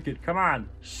 Make it. Come on.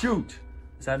 Shoot.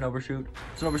 Is that an overshoot?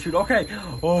 It's an overshoot. Okay.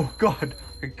 Oh God.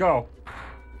 Okay, go.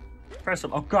 Press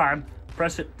him. Oh, God.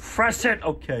 Press it. Press it.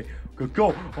 Okay.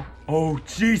 Go. Oh,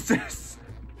 Jesus.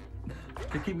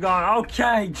 Okay, keep going.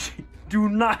 Okay. Do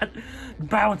not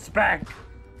bounce back.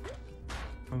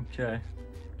 Okay.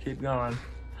 Keep going.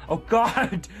 Oh,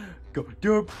 God. Go.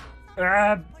 Do it.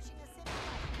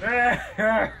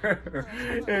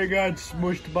 It got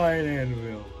smushed by an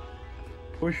anvil.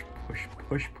 Push.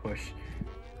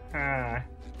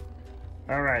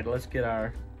 Alright, let's get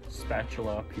our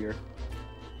spatula up here.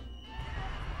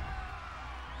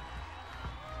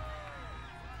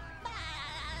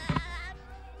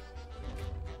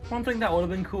 One thing that would have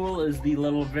been cool is the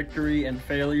little victory and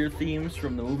failure themes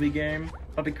from the movie game,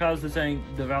 but because this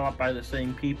ain't developed by the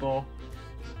same people,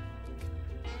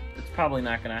 it's probably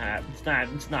not gonna happen.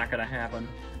 It's not gonna happen.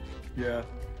 Yeah,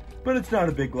 but it's not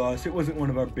a big loss. It wasn't one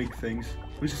of our big things.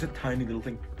 It was just a tiny little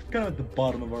thing, kind of at the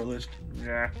bottom of our list.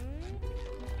 Yeah.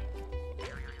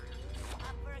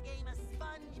 Up for a game of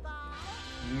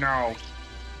SpongeBob? No.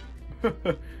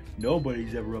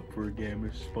 Nobody's ever up for a game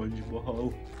of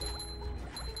SpongeBob.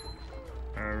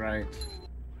 Alright.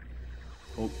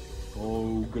 Oh,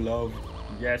 glove.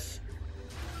 Yes.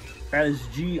 That is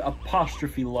G'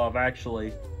 love,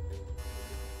 actually.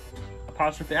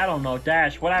 Apostrophe, I don't know,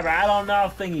 dash, whatever, I don't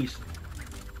know, thingies.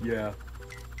 Yeah.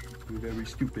 You're very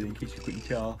stupid, in case you couldn't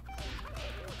tell.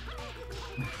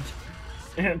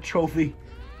 Anchovy.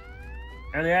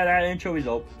 And yeah, that anchovy's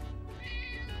up.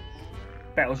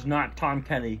 That was not Tom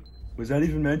Kenny. Was that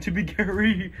even meant to be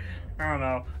Gary? I don't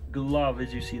know. Glove,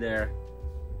 as you see there.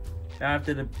 I have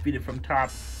to defeat it from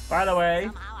top. By the way,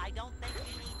 Somehow I don't think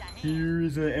he needs a hand. here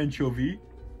is an anchovy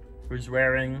who's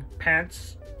wearing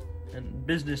pants and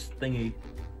business thingy.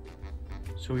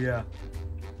 So yeah.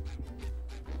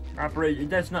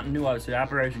 That's not new, obviously.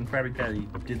 Operation Krabby Patty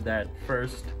did that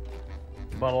first.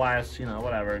 But alas, you know,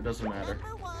 whatever, it doesn't matter.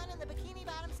 Number 1 in the Bikini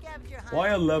Bottom scavenger hunt.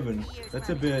 Why 11? 3 years That's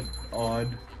a running. bit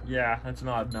odd. Yeah, that's an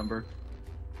odd number.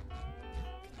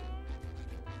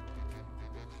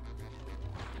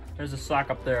 There's a sock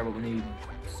up there, but we need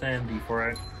Sandy for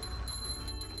it.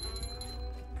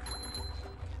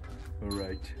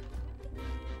 Alright.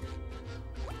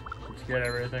 Let's get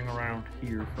everything around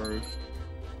here first.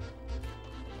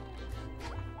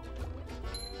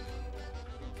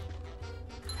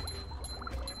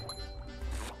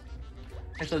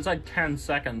 Actually, it's like 10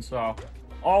 seconds, so...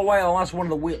 Oh, wait, unless one of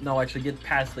the wheels... No, actually, get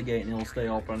past the gate and it'll stay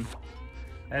open.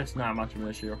 That's not much of an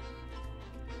issue.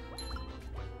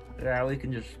 Yeah, we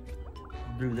can just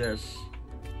do this.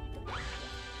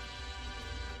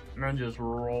 And then just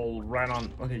roll right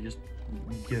on... Okay, just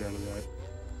get out of that.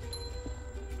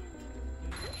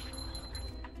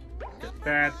 Get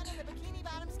that. Number 1 in the Bikini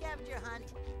Bottom scavenger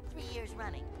hunt. 3 years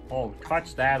running. Oh,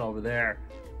 touch that over there.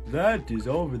 That is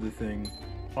over the thing.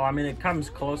 Oh, I mean, it comes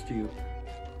close to you.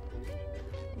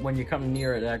 When you come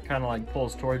near it, that kind of like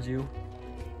pulls towards you.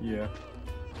 Yeah.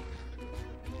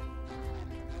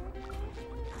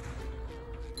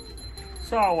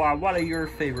 So, what are your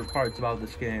favorite parts about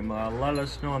this game? Let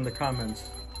us know in the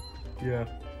comments. Yeah.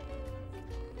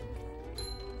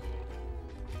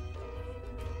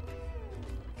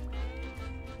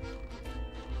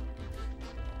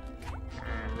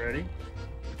 Ready?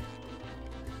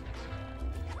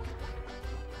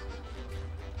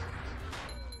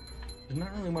 There's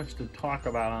not really much to talk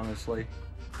about, honestly.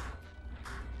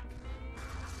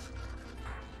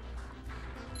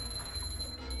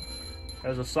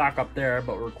 There's a sock up there,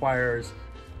 but requires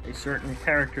a certain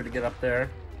character to get up there.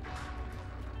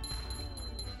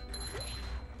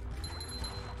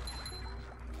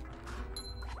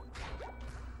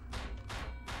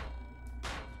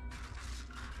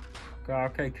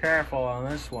 Okay, careful on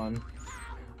this one.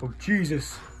 Oh,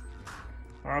 Jesus.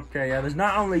 Okay, yeah, there's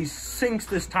not only sinks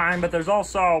this time, but there's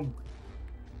also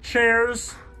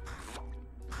chairs.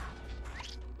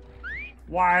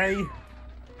 Why?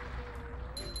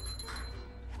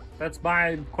 That's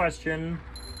my question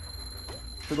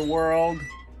to the world.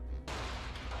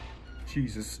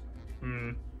 Jesus.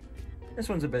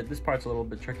 This part's a little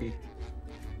bit tricky.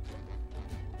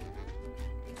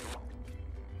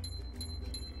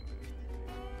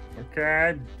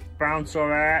 Okay, bounce over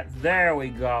that. There we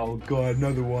go. God,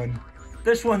 another one.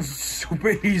 This one's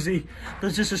super easy.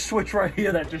 There's just a switch right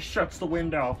here that just shuts the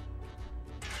window.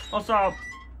 Also,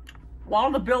 while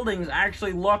the buildings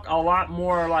actually look a lot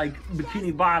more like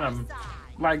Bikini Bottom,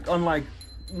 like unlike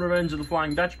Revenge of the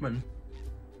Flying Dutchman,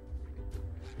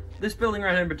 this building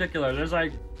right here in particular, there's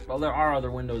like, well, there are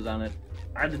other windows on it.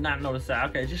 I did not notice that.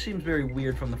 Okay, it just seems very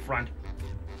weird from the front.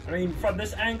 I mean, from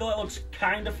this angle, it looks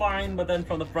kind of fine, but then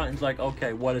from the front, it's like,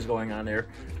 okay, what is going on here?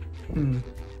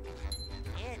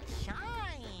 It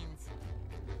shines.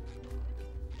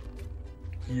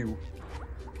 you.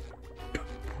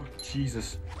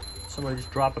 Jesus. Somebody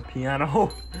just dropped a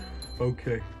piano.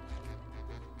 Okay.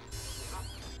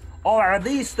 Oh, are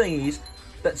these thingies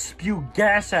that spew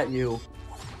gas at you?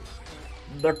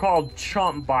 They're called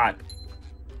ChompBot.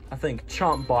 I think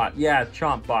ChompBot. Yeah,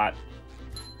 ChompBot.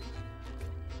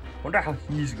 Wonder how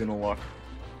he's gonna look.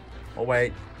 Oh,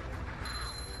 wait.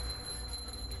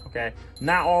 Okay.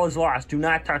 Not all is lost. Do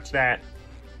not touch that.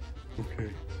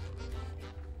 Okay.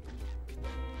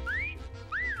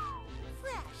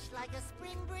 Fresh like a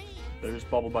spring breeze. There's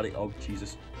Bubble Buddy. Oh,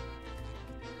 Jesus.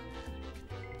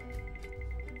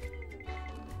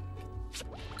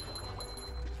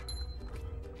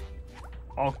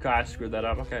 Oh, God, I screwed that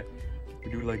up. Okay.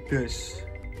 We do it like this.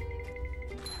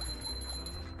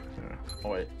 Oh,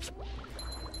 wait.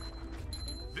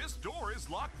 This door is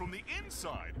locked from the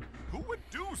inside. Who would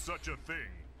do such a thing?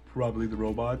 Probably the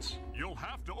robots. You'll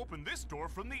have to open this door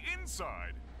from the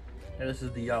inside. Yeah, this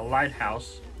is the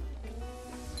lighthouse.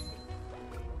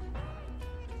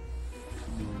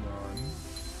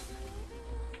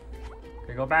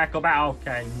 Okay, go back, go back.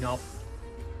 Okay, nope.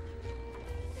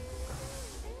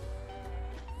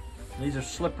 These are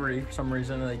slippery for some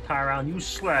reason, and they tie around. You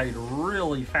slide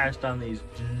really fast on these.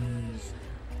 Jeez.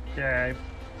 Okay.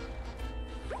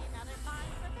 Another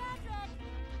find for Patrick.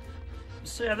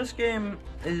 So yeah, this game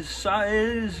is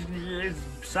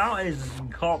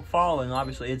cult following.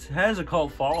 Obviously, it has a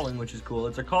cult following, which is cool.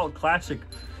 It's a cult classic,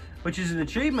 which is an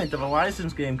achievement of a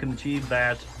licensed game can achieve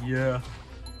that. Yeah.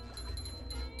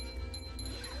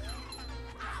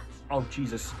 Oh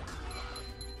Jesus.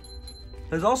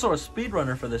 There's also a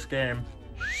speedrunner for this game.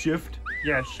 Shift?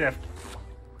 Yeah, Shift.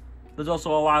 There's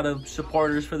also a lot of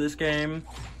supporters for this game.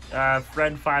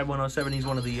 Fred5107, he's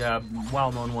one of the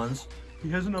well-known ones. He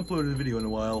hasn't uploaded a video in a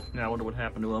while. Now I wonder what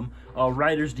happened to him.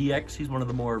 Riders DX, he's one of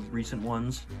the more recent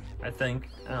ones, I think.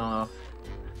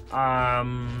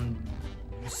 CMB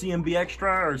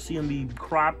Extra, or CMB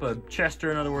Crop,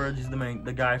 Chester in other words, he's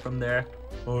the guy from there.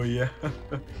 Oh yeah.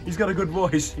 He's got a good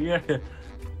voice, yeah.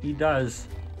 He does.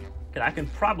 I can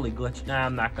probably glitch. Nah,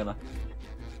 I'm not gonna.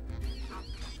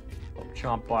 Oh,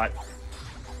 ChompBot.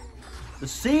 The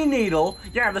Sea Needle.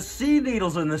 Yeah, the Sea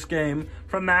Needle's in this game.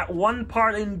 From that one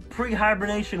part in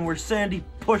pre-hibernation where Sandy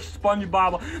pushed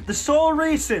SpongeBob. The sole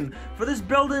reason for this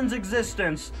building's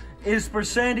existence is for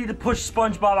Sandy to push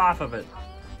SpongeBob off of it.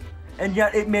 And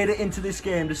yet it made it into this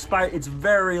game despite its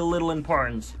very little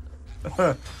importance.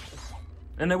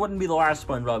 And it wouldn't be the last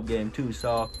SpongeBob game too,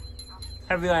 so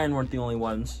Heavy Iron weren't the only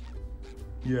ones.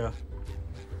 Yeah.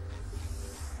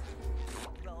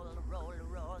 Roll, roll,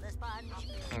 roll the sponge.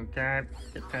 Okay,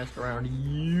 get passed around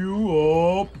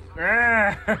you up.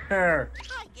 Hi,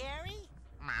 Gary.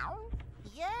 Meow.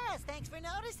 Yes, thanks for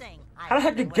noticing. How the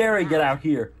heck did Gary get out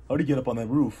here? How'd he get up on that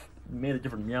roof? He made a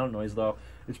different meow noise though.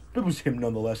 It was him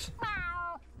nonetheless.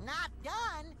 Meow. Not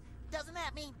done. Doesn't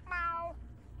that mean meow?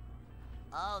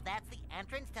 Oh, that's the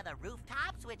entrance to the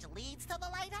rooftops, which leads to the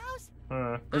lighthouse?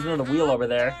 There's another wheel over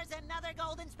there. There's another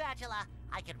golden spatula.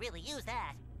 I could really use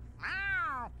that.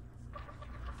 Meow.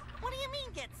 What do you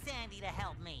mean, get Sandy to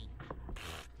help me?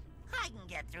 I can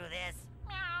get through this.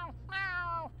 Meow,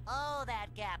 meow. Oh,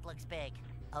 that gap looks big.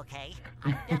 Okay,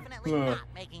 I'm definitely not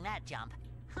making that jump.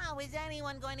 How is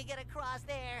anyone going to get across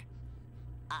there?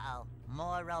 Uh-oh,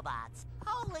 more robots.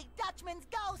 Holy Dutchman's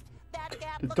ghost! That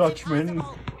gap looks Dutchman.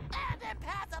 impossible and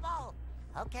impassable.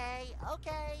 Okay, I'll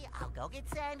go get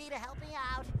Sandy to help me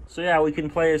out. So yeah, we can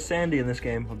play as Sandy in this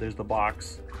game. Oh, there's the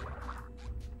box.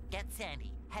 Get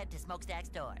Sandy. Head to Smokestack's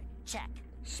door. Check.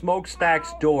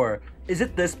 Smokestack's door. Is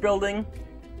it this building?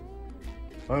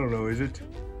 I don't know, is it?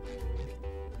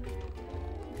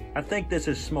 I think this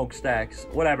is Smokestack's.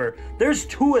 Whatever. There's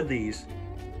two of these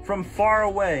from far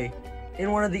away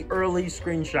in one of the early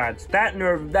screenshots.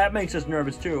 That makes us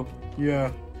nervous too.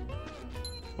 Yeah.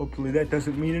 Hopefully that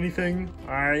doesn't mean anything.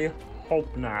 I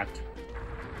hope not.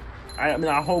 I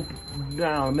mean, I hope, I don't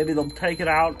know, maybe they'll take it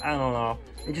out. I don't know.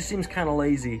 It just seems kind of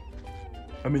lazy.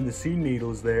 I mean, the Sea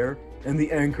Needle's there, and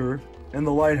the anchor, and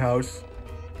the lighthouse,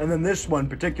 and then this one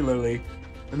particularly,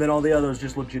 and then all the others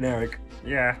just look generic.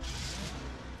 Yeah.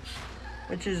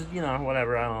 Which is, you know,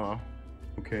 whatever, I don't know.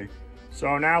 Okay.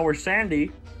 So now we're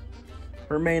Sandy.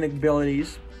 Her main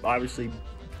abilities, obviously,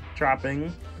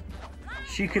 chopping.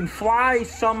 She can fly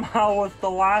somehow with the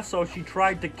lasso she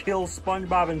tried to kill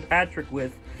SpongeBob and Patrick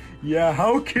with. Yeah,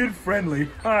 how kid-friendly.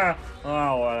 Oh,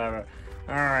 whatever.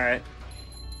 Alright.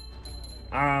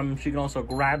 She can also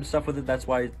grab stuff with it. That's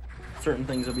why certain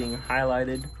things are being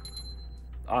highlighted.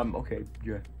 Okay,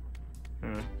 yeah.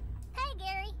 Hey,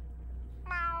 Gary.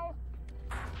 Meow.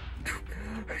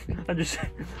 I just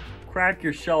crack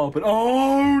your shell open.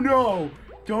 Oh, no!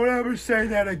 Don't ever say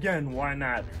that again. Why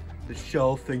not? The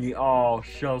shell thingy. Oh,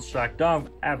 shell shock. Don't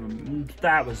ever.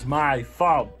 That was my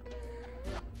fault.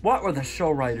 What were the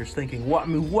show writers thinking? What, I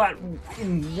mean,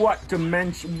 what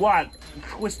dimension, what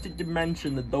twisted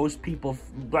dimension did those people,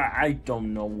 I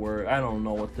don't know I don't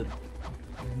know what to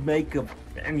make of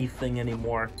anything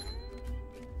anymore.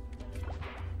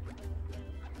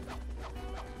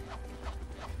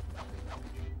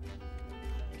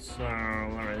 So,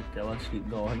 alright, okay, let's keep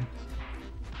going.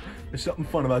 There's something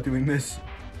fun about doing this.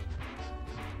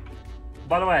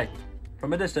 By the way,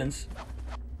 from a distance,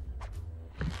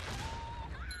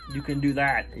 you can do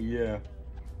that, yeah.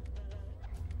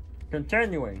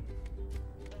 Continuing.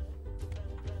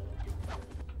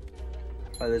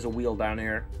 Oh, there's a wheel down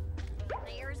here.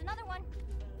 There's another one.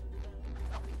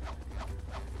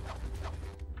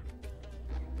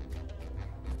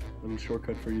 Little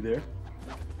shortcut for you there.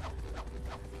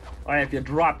 Alright, if you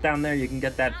drop down there, you can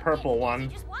get that purple one.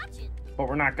 Just watch it. But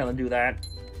we're not gonna do that.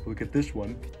 Look at this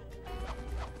one.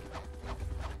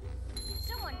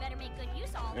 Someone better make good use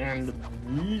of all And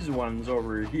this. these ones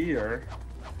over here.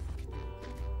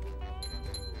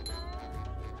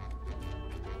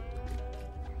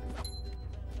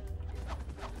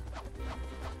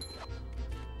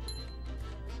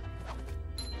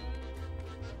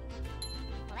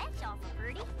 Well, that's awful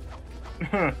pretty.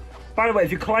 By the way,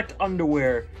 if you collect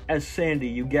underwear as Sandy,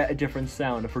 you get a different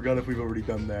sound. I forgot if we've already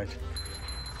done that.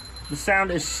 The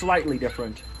sound is slightly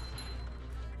different.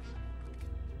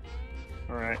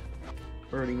 Alright.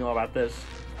 We already know about this.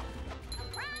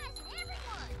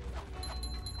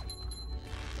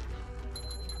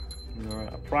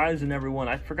 Alright, a prize in every one.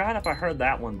 I forgot if I heard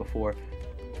that one before.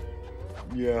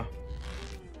 Yeah.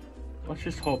 Let's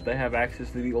just hope they have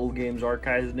access to the old games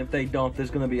archives, and if they don't,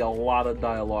 there's gonna be a lot of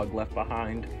dialogue left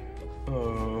behind.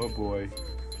 Oh boy.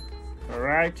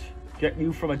 Alright. Get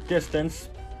you from a distance.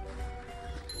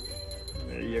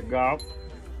 There you go.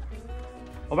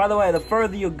 Oh, by the way, the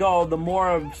further you go, the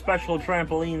more special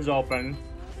trampolines open.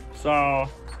 So,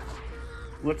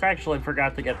 let's actually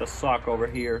forgot to get the sock over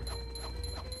here.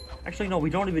 Actually, no, we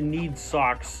don't even need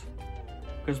socks.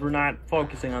 Because we're not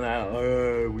focusing on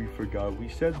that. We forgot we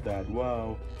said that.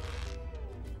 Wow.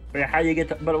 But yeah, how you get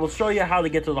to, but it will show you how to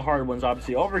get to the hard ones,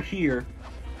 obviously. Over here,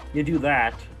 you do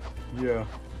that. Yeah.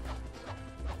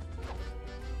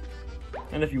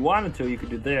 And if you wanted to, you could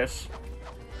do this.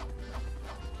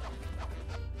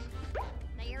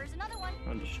 There's another one.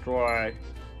 And destroy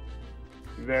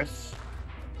this.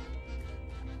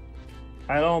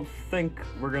 I don't think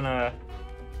we're gonna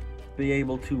be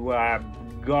able to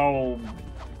go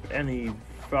any.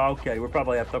 Okay, we'll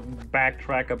probably have to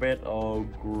backtrack a bit. Oh,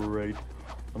 great.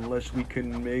 Unless we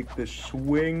can make the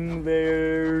swing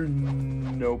there.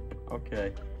 Nope.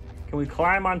 Okay. Can we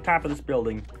climb on top of this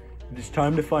building? It is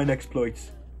time to find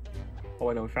exploits. Oh,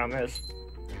 I know we found this.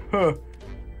 Huh.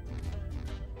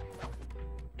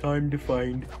 Time to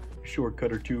find a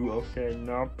shortcut or two. Okay,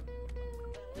 nope.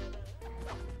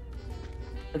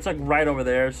 It's like right over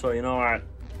there, so you know what?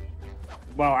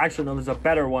 Well, actually, no, there's a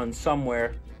better one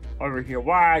somewhere over here.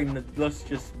 Why? That's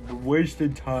just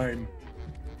wasted time.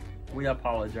 We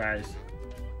apologize.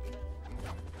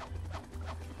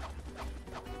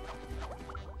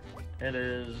 It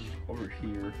is over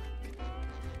here.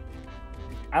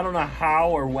 I don't know how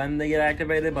or when they get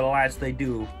activated, but alas, they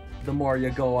do. The more you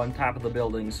go on top of the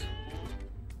buildings.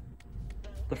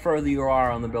 The further you are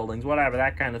on the buildings. Whatever,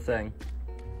 that kind of thing.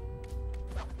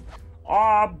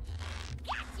 Oh,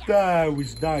 that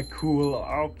was not cool.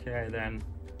 Okay, then.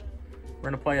 We're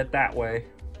gonna play it that way.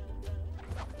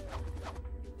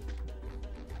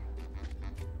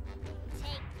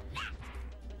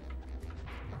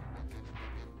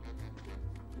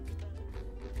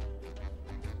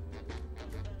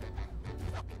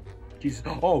 Jesus.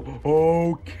 Oh,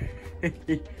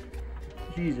 okay.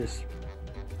 Jesus.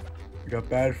 I got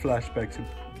bad flashbacks.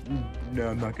 No,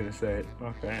 I'm not gonna say it.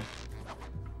 Okay.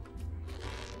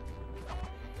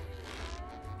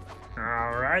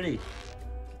 Alrighty.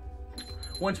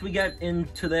 Once we get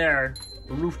into there,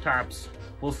 the rooftops,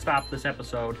 we'll stop this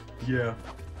episode. Yeah.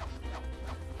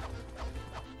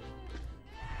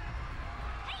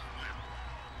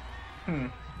 Hmm.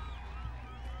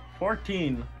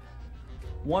 14.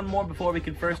 One more before we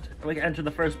can enter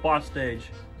the first boss stage.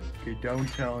 Okay,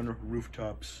 downtown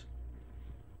rooftops.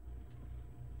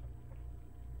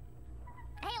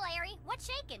 Hey, Larry, what's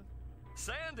shaking?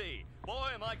 Sandy! Boy,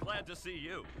 am I glad to see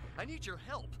you. I need your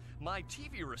help. My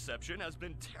TV reception has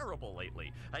been terrible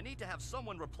lately. I need to have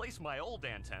someone replace my old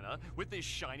antenna with this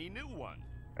shiny new one.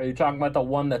 Are you talking about the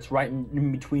one that's right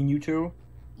in between you two?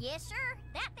 Yes, sir.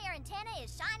 That there antenna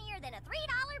is shinier than a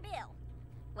 $3 bill.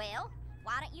 Well,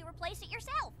 Why don't you replace it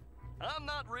yourself? I'm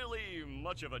not really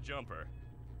much of a jumper.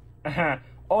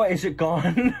 Oh, is it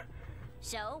gone?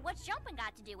 So, what's jumping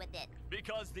got to do with it?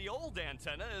 Because the old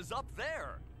antenna is up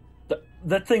there.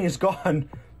 That thing is gone.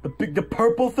 The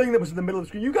purple thing that was in the middle of the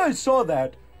screen. You guys saw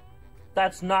that.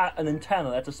 That's not an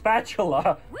antenna. That's a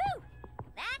spatula. Woo!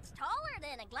 That's taller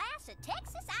than a glass of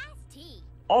Texas iced tea.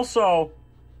 Also,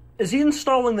 is he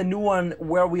installing the new one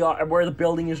where we are, where the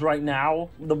building is right now?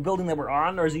 The building that we're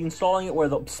on? Or is he installing it where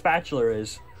the spatula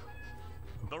is?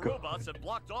 The robots have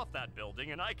blocked off that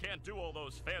building, and I can't do all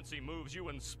those fancy moves you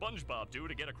and SpongeBob do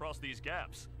to get across these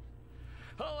gaps.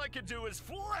 All I can do is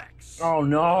flex. Oh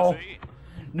no. See?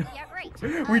 No. Yeah,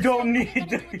 great. We So don't what are you need gonna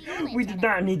do with the old we did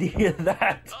antenna? not need to hear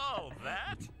that. Oh,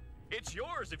 that? It's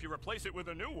yours if you replace it with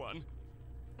a new one.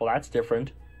 Well, that's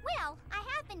different. Well, I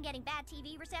have been getting bad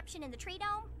TV reception in the tree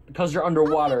dome. Because you're Okay,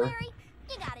 underwater. Larry,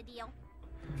 you got a deal.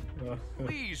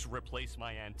 Please replace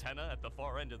my antenna at the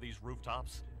far end of these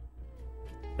rooftops.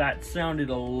 That sounded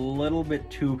a little bit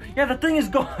too... Yeah, the thing is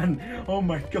gone! Oh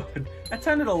my god. That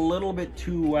sounded a little bit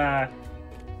too,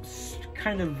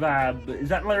 kind of, is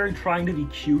that Larry trying to be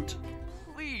cute?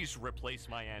 Please replace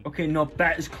my antenna. Okay, no,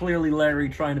 that is clearly Larry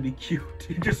trying to be cute.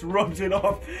 He just rubs it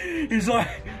off. He's like,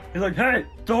 hey,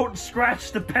 don't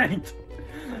scratch the paint!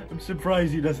 I'm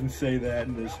surprised he doesn't say that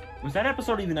in this. Was that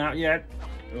episode even out yet?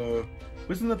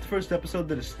 Wasn't that the first episode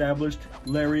that established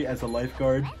Larry as a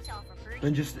lifeguard? That's all for pretty.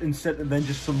 Then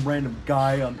just some random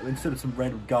guy instead of some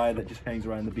random guy that just hangs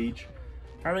around the beach.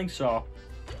 I think so.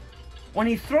 When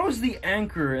he throws the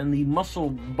anchor in the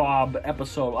Muscle Bob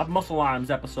episode, Muscle Arms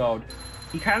episode,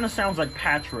 he kind of sounds like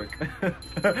Patrick.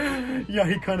 Yeah,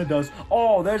 he kind of does.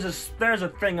 Oh, there's a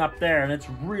thing up there, and it's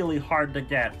really hard to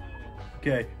get.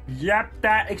 Okay. Yep,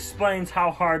 that explains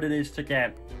how hard it is to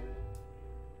get.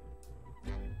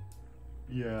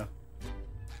 Yeah.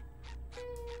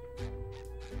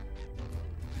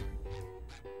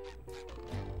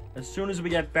 As soon as we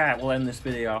get that, we'll end this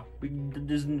video. We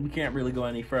can't really go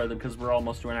any further because we're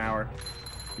almost to an hour.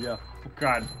 Yeah. Oh,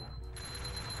 God.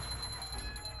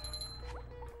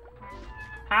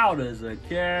 How does a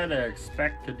kid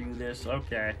expect to do this?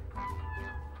 Okay.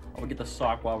 Oh, we'll get the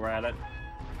sock while we're at it.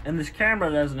 And this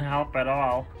camera doesn't help at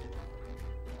all.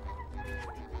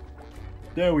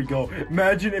 There we go.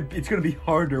 Imagine it's gonna be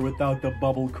harder without the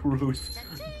bubble cruise.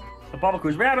 The bubble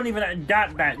cruise. We haven't even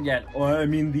got that yet. Or I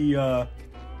mean the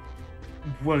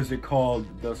what is it called?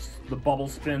 The bubble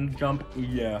spin jump?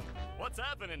 Yeah. What's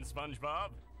happening, SpongeBob?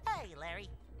 Hey, Larry.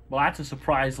 Well, that's a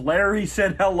surprise. Larry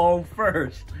said hello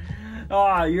first.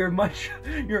 Ah, you're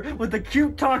with the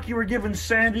cute talk you were giving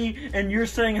Sandy, and you're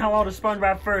saying hello to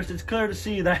SpongeBob first. It's clear to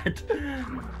see that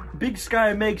Big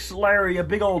Sky makes Larry a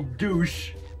big old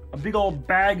douche, a big old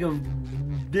bag of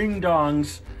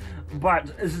ding-dongs,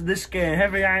 but this game,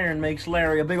 Heavy Iron, makes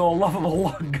Larry a big old lovable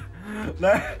lug.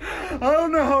 I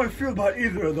don't know how I feel about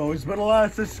either of those, but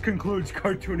alas, this concludes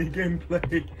Cartoony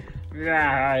gameplay.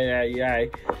 Yeah.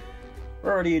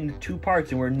 We're already in 2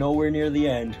 parts and we're nowhere near the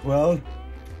end. Well,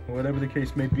 whatever the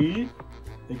case may be,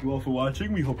 thank you all for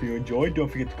watching. We hope you enjoyed. Don't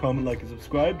forget to comment, like, and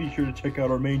subscribe. Be sure to check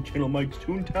out our main channel, Mike's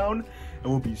Toontown, and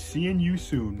we'll be seeing you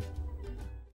soon.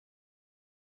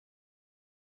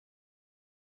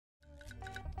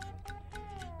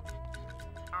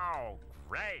 Oh,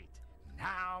 great.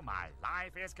 Now my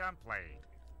life is complete.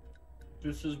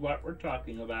 This is what we're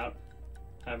talking about.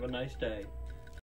 Have a nice day.